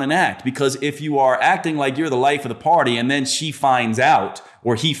put on an act, because if you are acting like you're the life of the party and then she finds out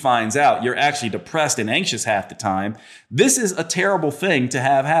or he finds out you're actually depressed and anxious half the time, this is a terrible thing to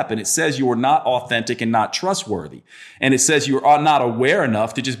have happen. It says you are not authentic and not trustworthy. And it says you are not aware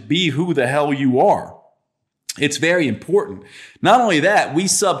enough to just be who the hell you are. It's very important. Not only that, we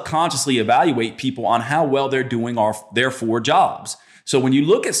subconsciously evaluate people on how well they're doing their 4 jobs. So when you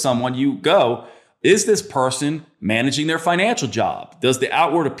look at someone, you go, is this person managing their financial job? Does the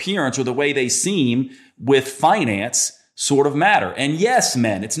outward appearance or the way they seem with finance sort of matter? And yes,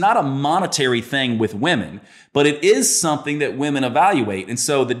 men, it's not a monetary thing with women, but it is something that women evaluate. And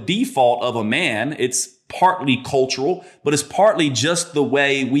so the default of a man, it's partly cultural, but it's partly just the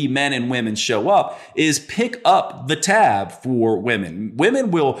way we men and women show up, is pick up the tab for women. Women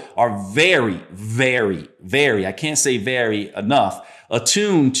are very, very, very, I can't say very enough,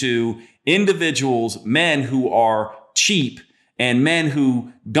 attuned to individuals, men who are cheap and men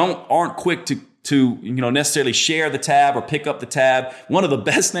who aren't quick to necessarily share the tab or pick up the tab. One of the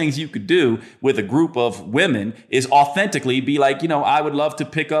best things you could do with a group of women is authentically be like, I would love to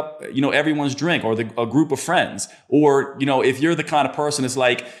pick up, everyone's drink, or a group of friends. Or, if you're the kind of person that's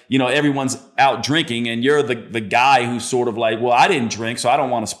like, everyone's out drinking and you're the guy who's sort of like, well, I didn't drink, so I don't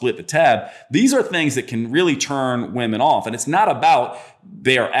want to split the tab. These are things that can really turn women off. And it's not about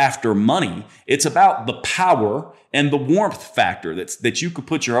they're after money. It's about the power and the warmth factor that you could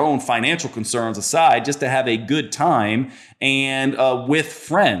put your own financial concerns aside just to have a good time and with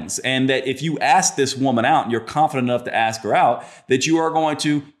friends. And that if you ask this woman out and you're confident enough to ask her out, that you are going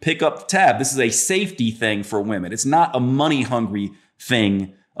to pick up the tab. This is a safety thing for women. It's not a money hungry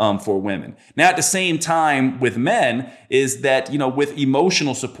thing for women. Now, at the same time with men is that, with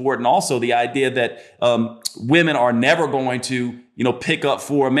emotional support, and also the idea that women are never going to pick up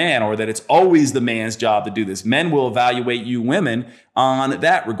for a man, or that it's always the man's job to do this. Men will evaluate you women on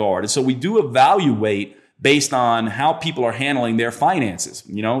that regard. And so we do evaluate based on how people are handling their finances,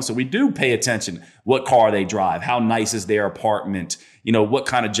 so we do pay attention. What car they drive, how nice is their apartment, what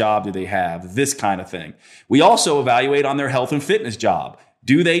kind of job do they have, this kind of thing. We also evaluate on their health and fitness job.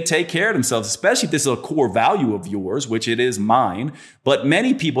 Do they take care of themselves, especially if this is a core value of yours, which it is mine. But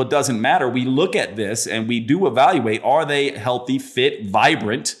many people, it doesn't matter. We look at this and we do evaluate, are they healthy, fit,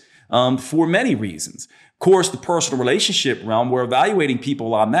 vibrant, for many reasons. Of course, the personal relationship realm, we're evaluating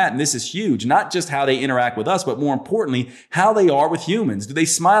people on that. And this is huge, not just how they interact with us, but more importantly, how they are with humans. Do they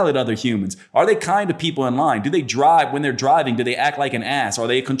smile at other humans? Are they kind to people in line? Do they drive when they're driving? Do they act like an ass? Are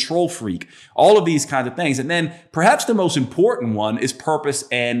they a control freak? All of these kinds of things. And then perhaps the most important one is purpose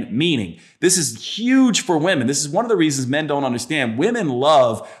and meaning. This is huge for women. This is one of the reasons men don't understand. Women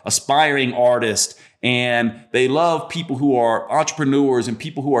love aspiring artists, and they love people who are entrepreneurs and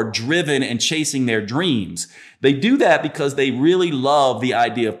people who are driven and chasing their dreams. They do that because they really love the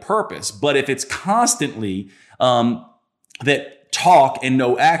idea of purpose. But if it's constantly that talk and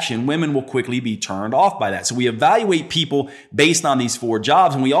no action, women will quickly be turned off by that. So we evaluate people based on these 4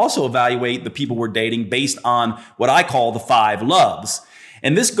 jobs. And we also evaluate the people we're dating based on what I call the 5 loves.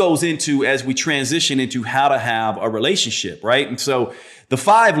 And this goes into as we transition into how to have a relationship, right? And so the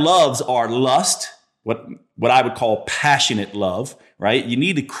 5 loves are lust, what I would call passionate love, right? You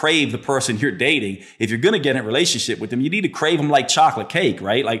need to crave the person you're dating. If you're going to get in a relationship with them, you need to crave them like chocolate cake,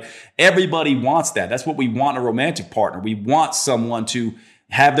 right? Like everybody wants that. That's what we want in a romantic partner. We want someone to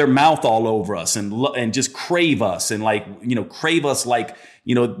have their mouth all over us and just crave us and crave us like,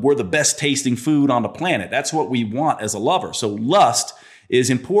 we're the best tasting food on the planet. That's what we want as a lover. So lust is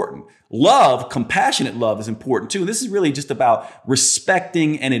important. Love, compassionate love is important too. This is really just about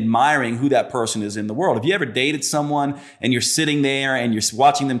respecting and admiring who that person is in the world. Have you ever dated someone and you're sitting there and you're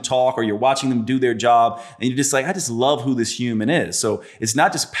watching them talk or you're watching them do their job and you're just like, I just love who this human is. So it's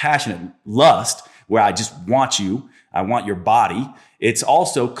not just passionate lust where I just want you, I want your body. It's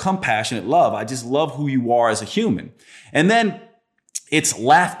also compassionate love. I just love who you are as a human. And then it's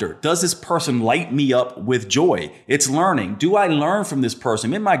laughter. Does this person light me up with joy? It's learning. Do I learn from this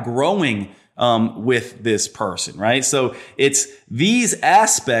person? Am I growing with this person, right? So it's these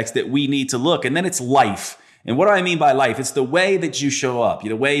aspects that we need to look. And then it's life. And what do I mean by life? It's the way that you show up,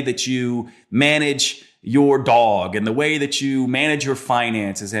 the way that you manage your dog and the way that you manage your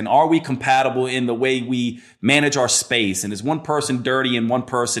finances. And are we compatible in the way we manage our space? And is one person dirty and one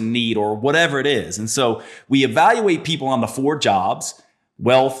person neat or whatever it is? And so we evaluate people on the 4 jobs: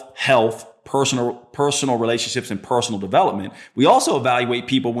 wealth, health, personal relationships, and personal development. We also evaluate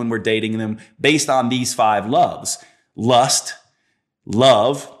people when we're dating them based on these 5 loves: lust,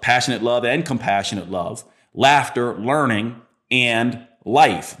 love, passionate love and compassionate love, laughter, learning, and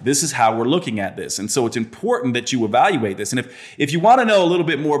life. This is how we're looking at this. And so it's important that you evaluate this. And if you want to know a little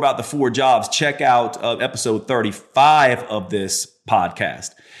bit more about the 4 jobs, check out episode 35 of this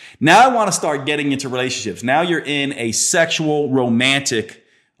podcast. Now I want to start getting into relationships. Now you're in a sexual romantic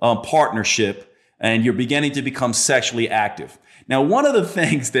partnership and you're beginning to become sexually active. Now, one of the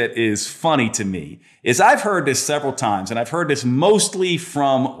things that is funny to me is I've heard this several times, and I've heard this mostly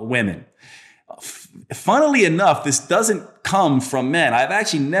from women. Funnily enough, this doesn't come from men. I've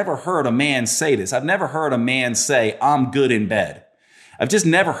actually never heard a man say this. I've never heard a man say, I'm good in bed. I've just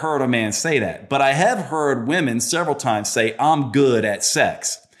never heard a man say that. But I have heard women several times say, I'm good at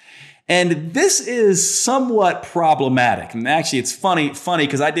sex. And this is somewhat problematic. And actually, it's funny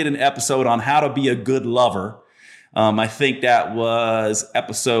because I did an episode on how to be a good lover. I think that was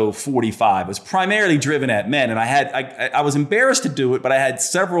episode 45. It was primarily driven at men. And I was embarrassed to do it, but I had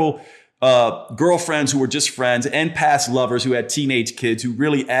several girlfriends who were just friends and past lovers who had teenage kids who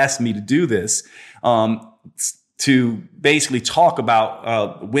really asked me to do this, to basically talk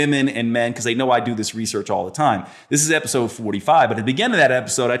about women and men because they know I do this research all the time. This is episode 45. But at the beginning of that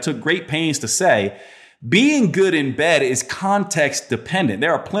episode, I took great pains to say, being good in bed is context dependent.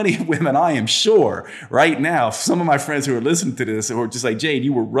 There are plenty of women, I am sure, right now, some of my friends who are listening to this who are just like, Jade,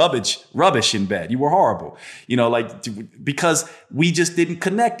 you were rubbish in bed. You were horrible, because we just didn't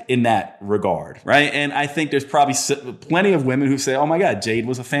connect in that regard, right? And I think there's probably plenty of women who say, oh my God, Jade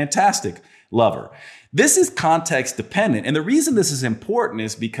was a fantastic lover. This is context dependent. And the reason this is important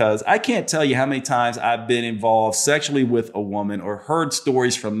is because I can't tell you how many times I've been involved sexually with a woman or heard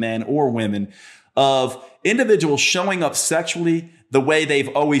stories from men or women of individuals showing up sexually the way they've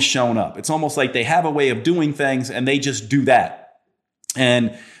always shown up. It's almost like they have a way of doing things and they just do that.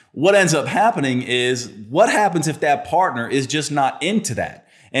 And what ends up happening is what happens if that partner is just not into that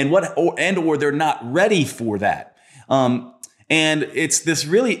or they're not ready for that. And it's this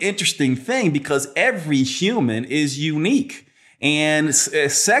really interesting thing because every human is unique. And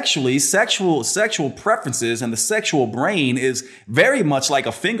sexual preferences and the sexual brain is very much like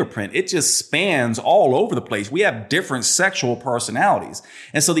a fingerprint. It just spans all over the place. We have different sexual personalities.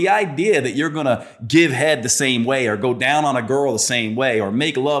 And so the idea that you're going to give head the same way or go down on a girl the same way or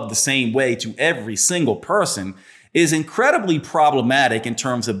make love the same way to every single person is incredibly problematic in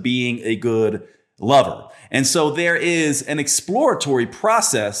terms of being a good lover. And so there is an exploratory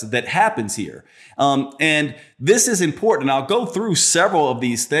process that happens here. And this is important. I'll go through several of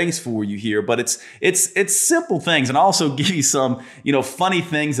these things for you here, but it's simple things. And I'll also give you some, funny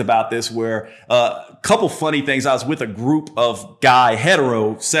things about this where a couple funny things. I was with a group of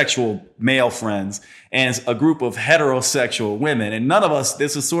heterosexual male friends and a group of heterosexual women. And none of us,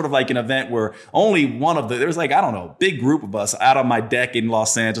 this was sort of like an event where only there was big group of us out on my deck in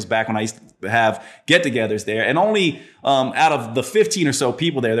Los Angeles back when I used to have get-togethers there. And only out of the 15 or so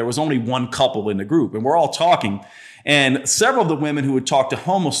people there was only one couple in the group. And we're all talking. And several of the women who would talk to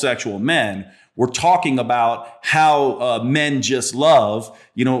homosexual men were talking about how men just love,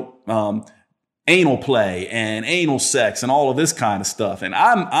 anal play and anal sex and all of this kind of stuff. And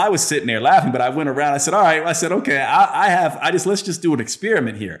I was sitting there laughing, but I went around, I said, all right, I said, okay, let's just do an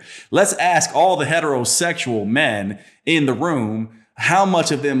experiment here. Let's ask all the heterosexual men in the room how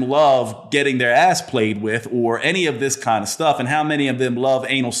much of them love getting their ass played with or any of this kind of stuff, and how many of them love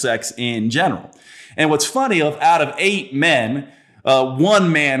anal sex in general. And what's funny, out of 8 men,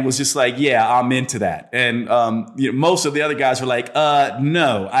 one man was just like, yeah, I'm into that. And most of the other guys were like,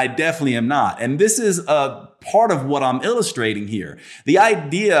 no, I definitely am not. And this is part of what I'm illustrating here. The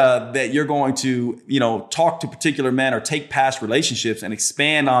idea that you're going to, talk to particular men or take past relationships and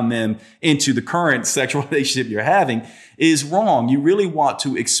expand on them into the current sexual relationship you're having is wrong. You really want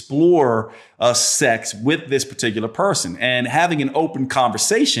to explore sex with this particular person and having an open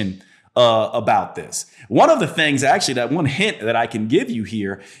conversation about this. One of the things, actually, that one hint that I can give you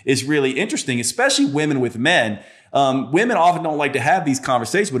here is really interesting, especially women with men. Women often don't like to have these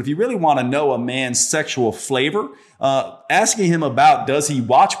conversations, but if you really want to know a man's sexual flavor, asking him about does he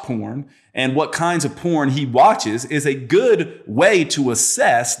watch porn and what kinds of porn he watches is a good way to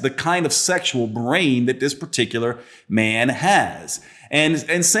assess the kind of sexual brain that this particular man has.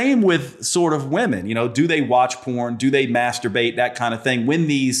 And same with sort of women, do they watch porn? Do they masturbate? That kind of thing. When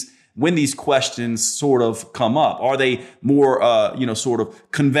these questions sort of come up, are they more, sort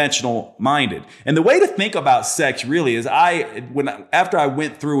of conventional minded? And the way to think about sex really is after I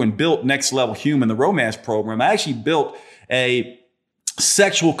went through and built Next Level Human, the romance program, I actually built a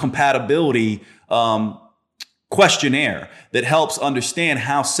sexual compatibility, questionnaire that helps understand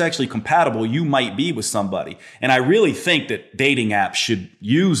how sexually compatible you might be with somebody. And I really think that dating apps should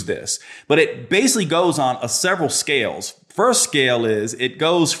use this, but it basically goes on several scales. First scale is it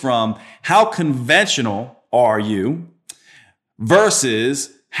goes from how conventional are you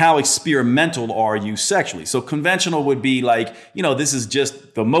versus how experimental are you sexually. So conventional would be like, this is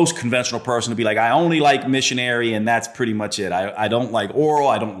just the most conventional person to be like, I only like missionary and that's pretty much it. I don't like oral.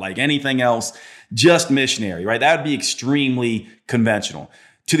 I don't like anything else, just missionary, right? That would be extremely conventional.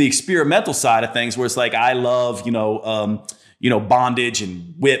 To the experimental side of things where it's like, I love, bondage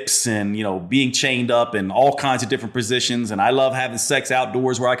and whips and, being chained up in all kinds of different positions. And I love having sex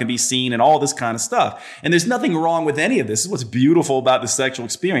outdoors where I can be seen and all this kind of stuff. And there's nothing wrong with any of this. This is what's beautiful about the sexual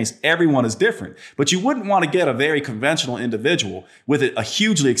experience. Everyone is different, but you wouldn't want to get a very conventional individual with a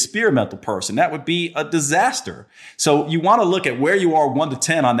hugely experimental person. That would be a disaster. So you want to look at where you are 1 to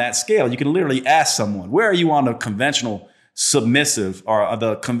 10 on that scale. You can literally ask someone, where are you on the conventional submissive or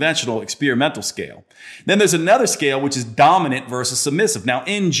the conventional experimental scale? Then there's another scale, which is dominant versus submissive. Now,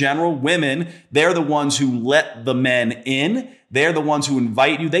 in general, women, they're the ones who let the men in. They're the ones who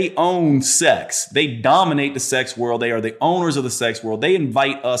invite you. They own sex. They dominate the sex world. They are the owners of the sex world. They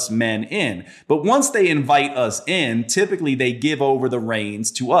invite us men in. But once they invite us in, typically they give over the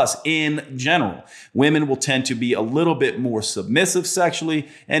reins to us in general. Women will tend to be a little bit more submissive sexually,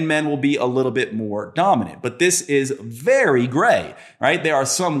 and men will be a little bit more dominant. But this is very gray, right? There are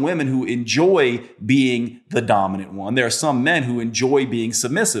some women who enjoy being the dominant one. There are some men who enjoy being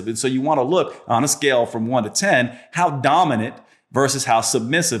submissive. And so you want to look on a scale from 1 to 10, how dominant versus how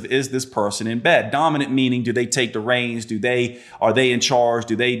submissive is this person in bed. Dominant meaning, do they take the reins? Are they in charge?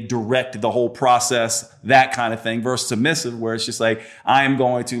 Do they direct the whole process? That kind of thing. Versus submissive, where it's just like, I am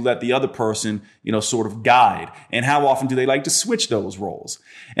going to let the other person, sort of guide. And how often do they like to switch those roles?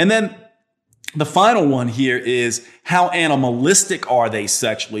 And then the final one here is how animalistic are they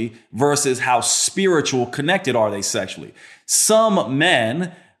sexually versus how spiritual connected are they sexually. Some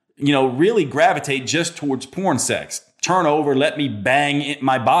men, really gravitate just towards porn sex. Turn over, let me bang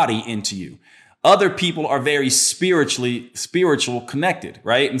my body into you. Other people are very spiritual connected,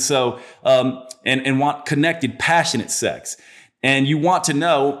 right? And so, and want connected, passionate sex. And you want to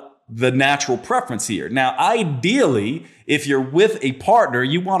know the natural preference here. Now, ideally, if you're with a partner,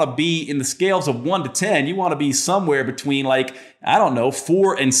 you want to be in the scales of 1 to 10. You want to be somewhere between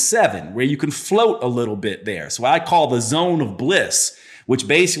 4 and 7, where you can float a little bit there. So I call the zone of bliss, which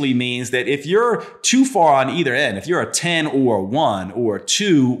basically means that if you're too far on either end, if you're a 10 or a 1 or a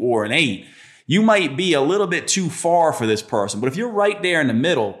 2 or an 8, you might be a little bit too far for this person. But if you're right there in the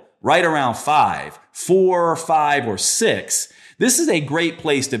middle, right around 5, 4, 5, or 6, this is a great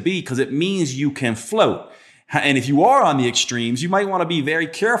place to be because it means you can float. And if you are on the extremes, you might want to be very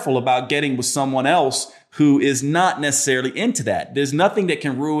careful about getting with someone else who is not necessarily into that. There's nothing that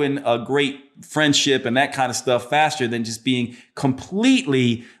can ruin a great friendship and that kind of stuff faster than just being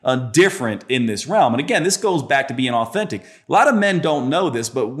completely different in this realm. And again, this goes back to being authentic. A lot of men don't know this,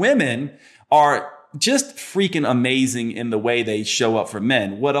 but women are just freaking amazing in the way they show up for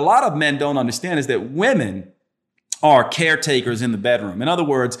men. What a lot of men don't understand is that women are caretakers in the bedroom. In other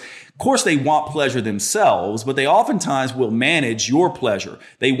words, course, they want pleasure themselves, but they oftentimes will manage your pleasure.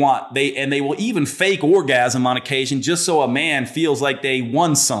 They will even fake orgasm on occasion just so a man feels like they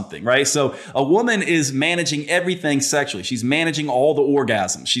won something, right? So a woman is managing everything sexually. She's managing all the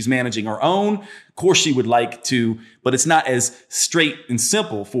orgasms. She's managing her own. Of course, she would like to, but it's not as straight and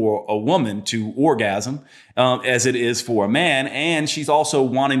simple for a woman to orgasm as it is for a man. And she's also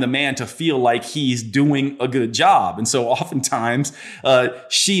wanting the man to feel like he's doing a good job. And so oftentimes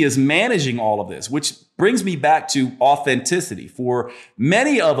she is managing all of this, which brings me back to authenticity. For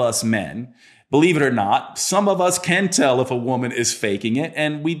many of us men, believe it or not, some of us can tell if a woman is faking it,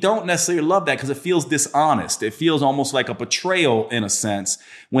 and we don't necessarily love that because it feels dishonest. It feels almost like a betrayal in a sense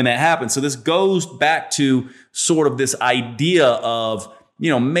when that happens. So this goes back to sort of this idea of,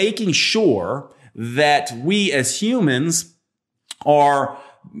 making sure that we as humans are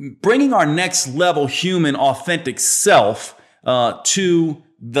bringing our next level human authentic self to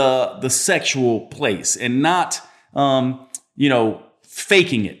the sexual place and not,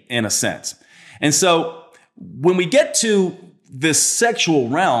 faking it in a sense. And so when we get to this sexual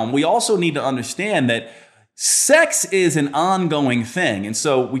realm, we also need to understand that sex is an ongoing thing. And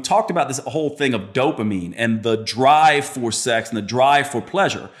so we talked about this whole thing of dopamine and the drive for sex and the drive for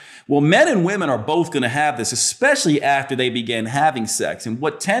pleasure. Well, men and women are both going to have this, especially after they begin having sex. And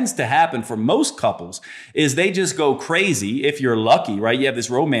what tends to happen for most couples is they just go crazy. If you're lucky, right? You have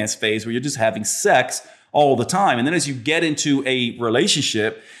this romance phase where you're just having sex all the time. And then as you get into a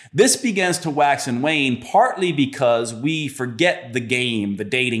relationship, this begins to wax and wane, partly because we forget the game, the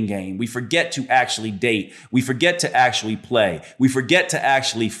dating game. We forget to actually date. We forget to actually play. We forget to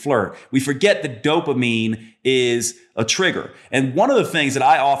actually flirt. We forget that dopamine is a trigger. And one of the things that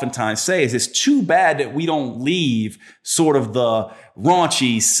I oftentimes say is it's too bad that we don't leave sort of the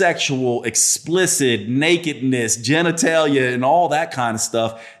raunchy, sexual, explicit, nakedness, genitalia, and all that kind of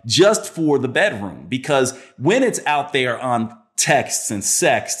stuff just for the bedroom. Because when it's out there on texts and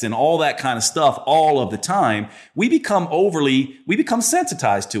sex and all that kind of stuff all of the time, we become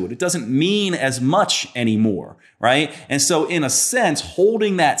sensitized to it. It doesn't mean as much anymore, right? And so in a sense,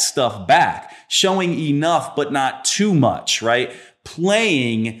 holding that stuff back, showing enough but not too much, right?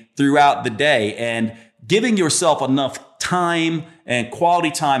 Playing throughout the day and giving yourself enough time and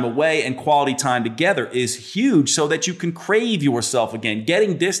quality time away and quality time together is huge so that you can crave yourself again,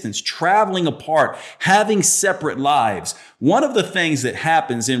 getting distance, traveling apart, having separate lives. One of the things that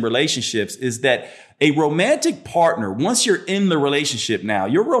happens in relationships is that a romantic partner, once you're in the relationship now,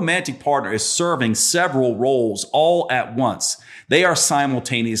 your romantic partner is serving several roles all at once. They are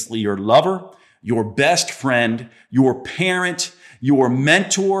simultaneously your lover, your best friend, your parent, your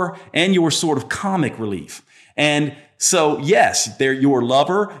mentor, and your sort of comic relief. And so, yes, they're your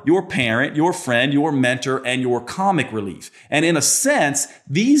lover, your parent, your friend, your mentor, and your comic relief. And in a sense,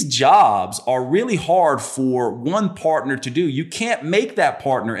 these jobs are really hard for one partner to do. You can't make that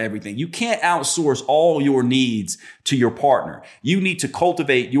partner everything. You can't outsource all your needs to your partner. You need to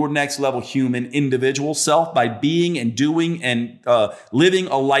cultivate your next level human individual self by being and doing and living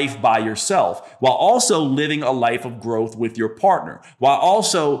a life by yourself, while also living a life of growth with your partner, while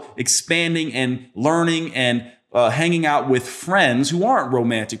also expanding and learning and hanging out with friends who aren't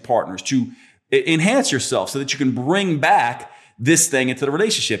romantic partners to enhance yourself so that you can bring back this thing into the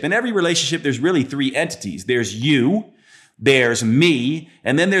relationship. In every relationship, there's really three entities. There's you, there's me,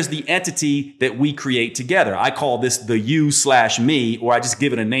 and then there's the entity that we create together. I call this the you/me, or I just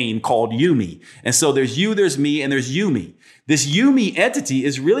give it a name called you-me. And so there's you, there's me, and there's you-me. This you-me entity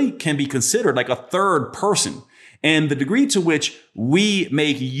can be considered like a third person. And the degree to which we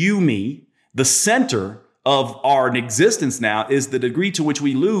make you-me the center of our existence now is the degree to which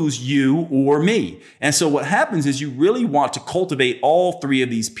we lose you or me. And so what happens is you really want to cultivate all three of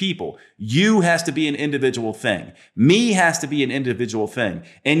these people. You has to be an individual thing. Me has to be an individual thing.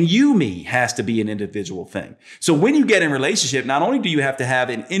 And me has to be an individual thing. So when you get in a relationship, not only do you have to have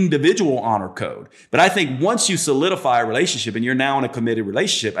an individual honor code, but I think once you solidify a relationship and you're now in a committed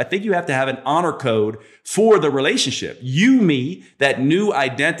relationship, I think you have to have an honor code for the relationship. Me, that new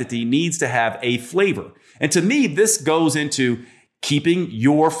identity, needs to have a flavor. And to me, this goes into keeping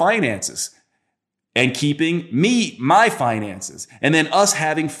your finances and keeping my finances, and then us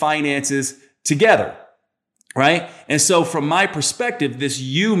having finances together, right? And so from my perspective, this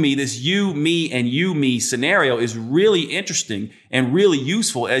you, me, and you, me scenario is really interesting and really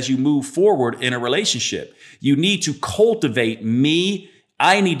useful as you move forward in a relationship. You need to cultivate me.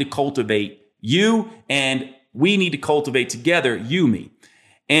 I need to cultivate you, and we need to cultivate together you, me.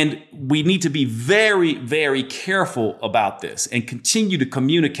 And we need to be very, very careful about this and continue to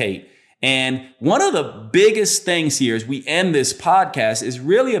communicate And one of the biggest things here as we end this podcast is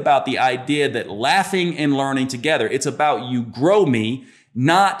really about the idea that laughing and learning together. It's about you grow me,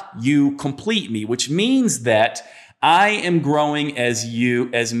 not you complete me, which means that I am growing as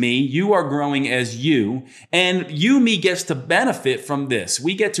me, you are growing as you, and me gets to benefit from this.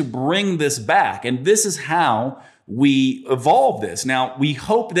 We get to bring this back, and this is how we evolve this. Now, we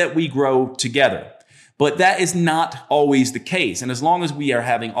hope that we grow together, but that is not always the case. And as long as we are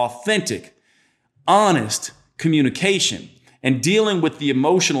having authentic, honest communication, and dealing with the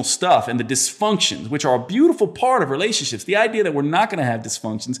emotional stuff and the dysfunctions, which are a beautiful part of relationships. The idea that we're not going to have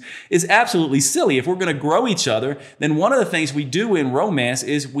dysfunctions is absolutely silly. If we're going to grow each other, then one of the things we do in romance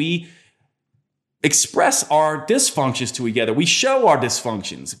is we express our dysfunctions to each other. We show our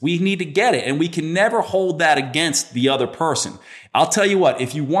dysfunctions. We need to get it. And we can never hold that against the other person. I'll tell you what,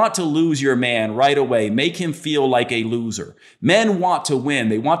 if you want to lose your man right away, make him feel like a loser. Men want to win.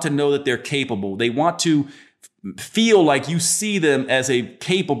 They want to know that they're capable. They want to feel like you see them as a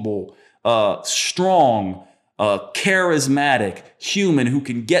capable, strong, charismatic human who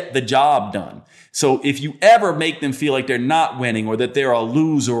can get the job done. So if you ever make them feel like they're not winning or that they're a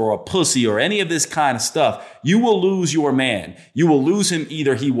loser or a pussy or any of this kind of stuff, you will lose your man. You will lose him.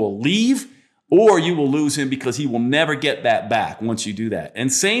 Either he will leave or you will lose him because he will never get that back once you do that.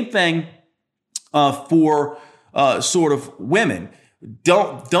 And same thing for sort of women.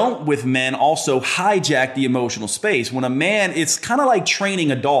 Don't with men also hijack the emotional space. When a man, it's kind of like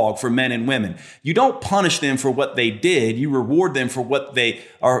training a dog for men and women. You don't punish them for what they did. You reward them for what they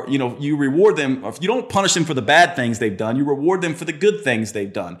are, you reward them. You don't punish them for the bad things they've done. You reward them for the good things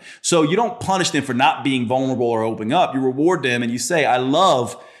they've done. So you don't punish them for not being vulnerable or opening up. You reward them and you say, I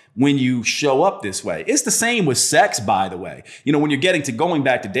love when you show up this way. It's the same with sex, by the way. When you're going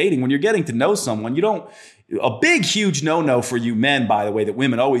back to dating, when you're getting to know someone, a big, huge no-no for you men, by the way, that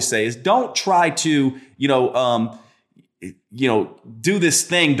women always say is don't try to, do this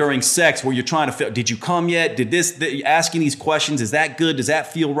thing during sex where you're trying to feel, did you come yet? You're asking these questions. Is that good? Does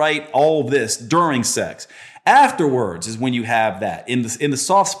that feel right? All this during sex. Afterwards is when you have that in the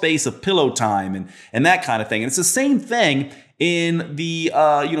soft space of pillow time and that kind of thing. And it's the same thing in the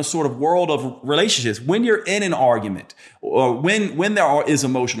sort of world of relationships. When you're in an argument or when there is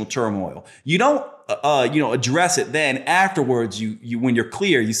emotional turmoil, you don't address it then. Afterwards, you when you're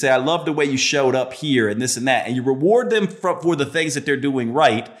clear, you say, I love the way you showed up here and this and that. And you reward them for the things that they're doing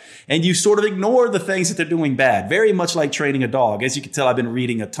right. And you sort of ignore the things that they're doing bad. Very much like training a dog. As you can tell, I've been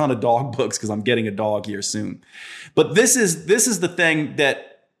reading a ton of dog books because I'm getting a dog here soon. But this is the thing that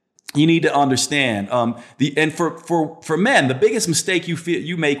you need to understand. For men, the biggest mistake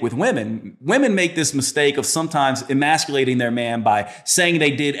you make with women make this mistake of sometimes emasculating their man by saying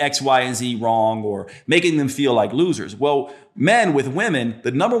they did X, Y, and Z wrong or making them feel like losers. Well, men with women,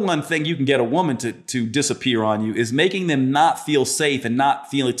 the number one thing you can get a woman to disappear on you is making them not feel safe and not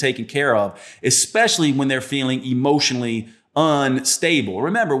feeling taken care of, especially when they're feeling emotionally unstable.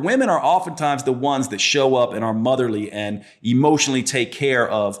 Remember, women are oftentimes the ones that show up and are motherly and emotionally take care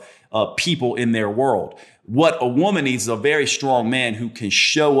of people in their world. What a woman needs is a very strong man who can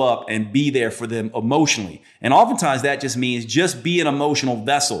show up and be there for them emotionally. And oftentimes that just means just be an emotional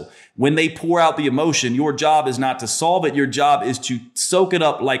vessel. When they pour out the emotion, your job is not to solve it. Your job is to soak it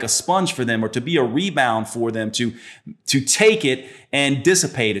up like a sponge for them or to be a rebound for them, to take it and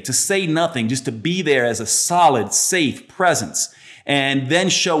dissipate it, to say nothing, just to be there as a solid, safe presence. And then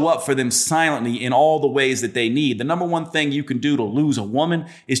show up for them silently in all the ways that they need. The number one thing you can do to lose a woman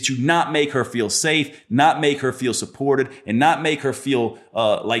is to not make her feel safe, not make her feel supported, and not make her feel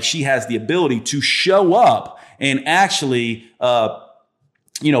like she has the ability to show up and actually,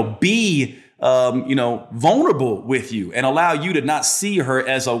 be vulnerable with you and allow you to not see her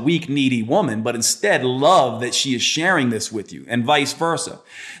as a weak, needy woman, but instead love that she is sharing this with you and vice versa.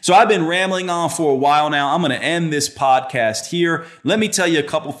 So I've been rambling on for a while now. I'm going to end this podcast here. Let me tell you a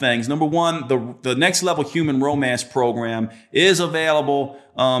couple things. Number one, the Next Level Human Romance program is available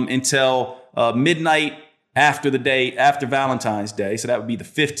until midnight after Valentine's Day. So that would be the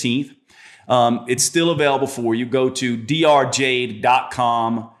 15th. It's still available for you. Go to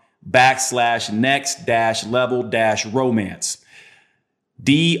drjade.com/next-level-romance.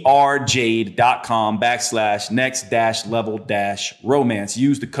 drjade.com/next-level-romance.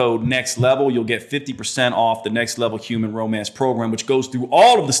 Use the code Next Level. You'll get 50% off the Next Level Human Romance program, which goes through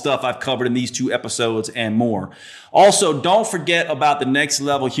all of the stuff I've covered in these 2 episodes and more. Also, don't forget about the Next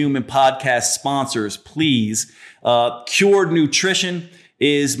Level Human podcast sponsors, please. Cured Nutrition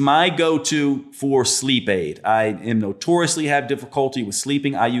is my go-to for sleep aid. I am notoriously have difficulty with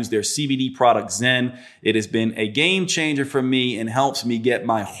sleeping. I use their CBD product Zen. It has been a game changer for me and helps me get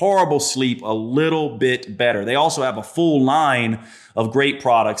my horrible sleep a little bit better. They also have a full line of great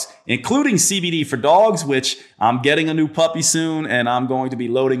products, including CBD for dogs, which I'm getting a new puppy soon, and I'm going to be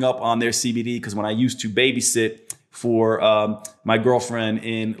loading up on their CBD because when I used to babysit for my girlfriend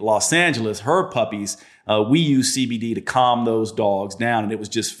in Los Angeles, her puppies, we used CBD to calm those dogs down, and it was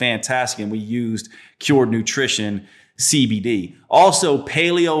just fantastic. And we used Cured Nutrition CBD. Also,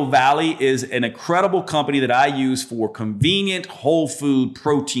 Paleo Valley is an incredible company that I use for convenient whole food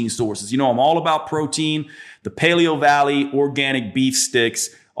protein sources. You know, I'm all about protein. The Paleo Valley organic beef sticks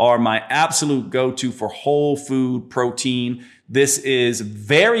are my absolute go-to for whole food protein. This is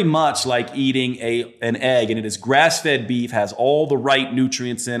very much like eating an egg, and it is grass-fed beef, has all the right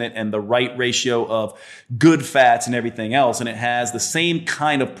nutrients in it and the right ratio of good fats and everything else. And it has the same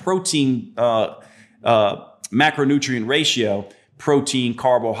kind of protein, macronutrient ratio, protein,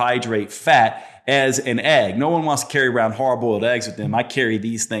 carbohydrate, fat, as an egg. No one wants to carry around hard-boiled eggs with them. I carry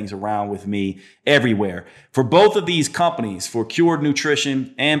these things around with me everywhere. For both of these companies, for Cured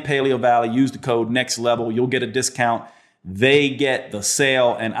Nutrition and Paleo Valley, use the code NEXTLEVEL. You'll get a discount. They get the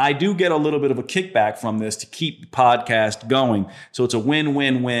sale, and I do get a little bit of a kickback from this to keep the podcast going. So it's a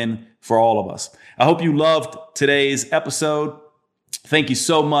win-win-win for all of us. I hope you loved today's episode. Thank you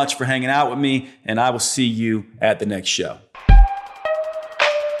so much for hanging out with me, and I will see you at the next show.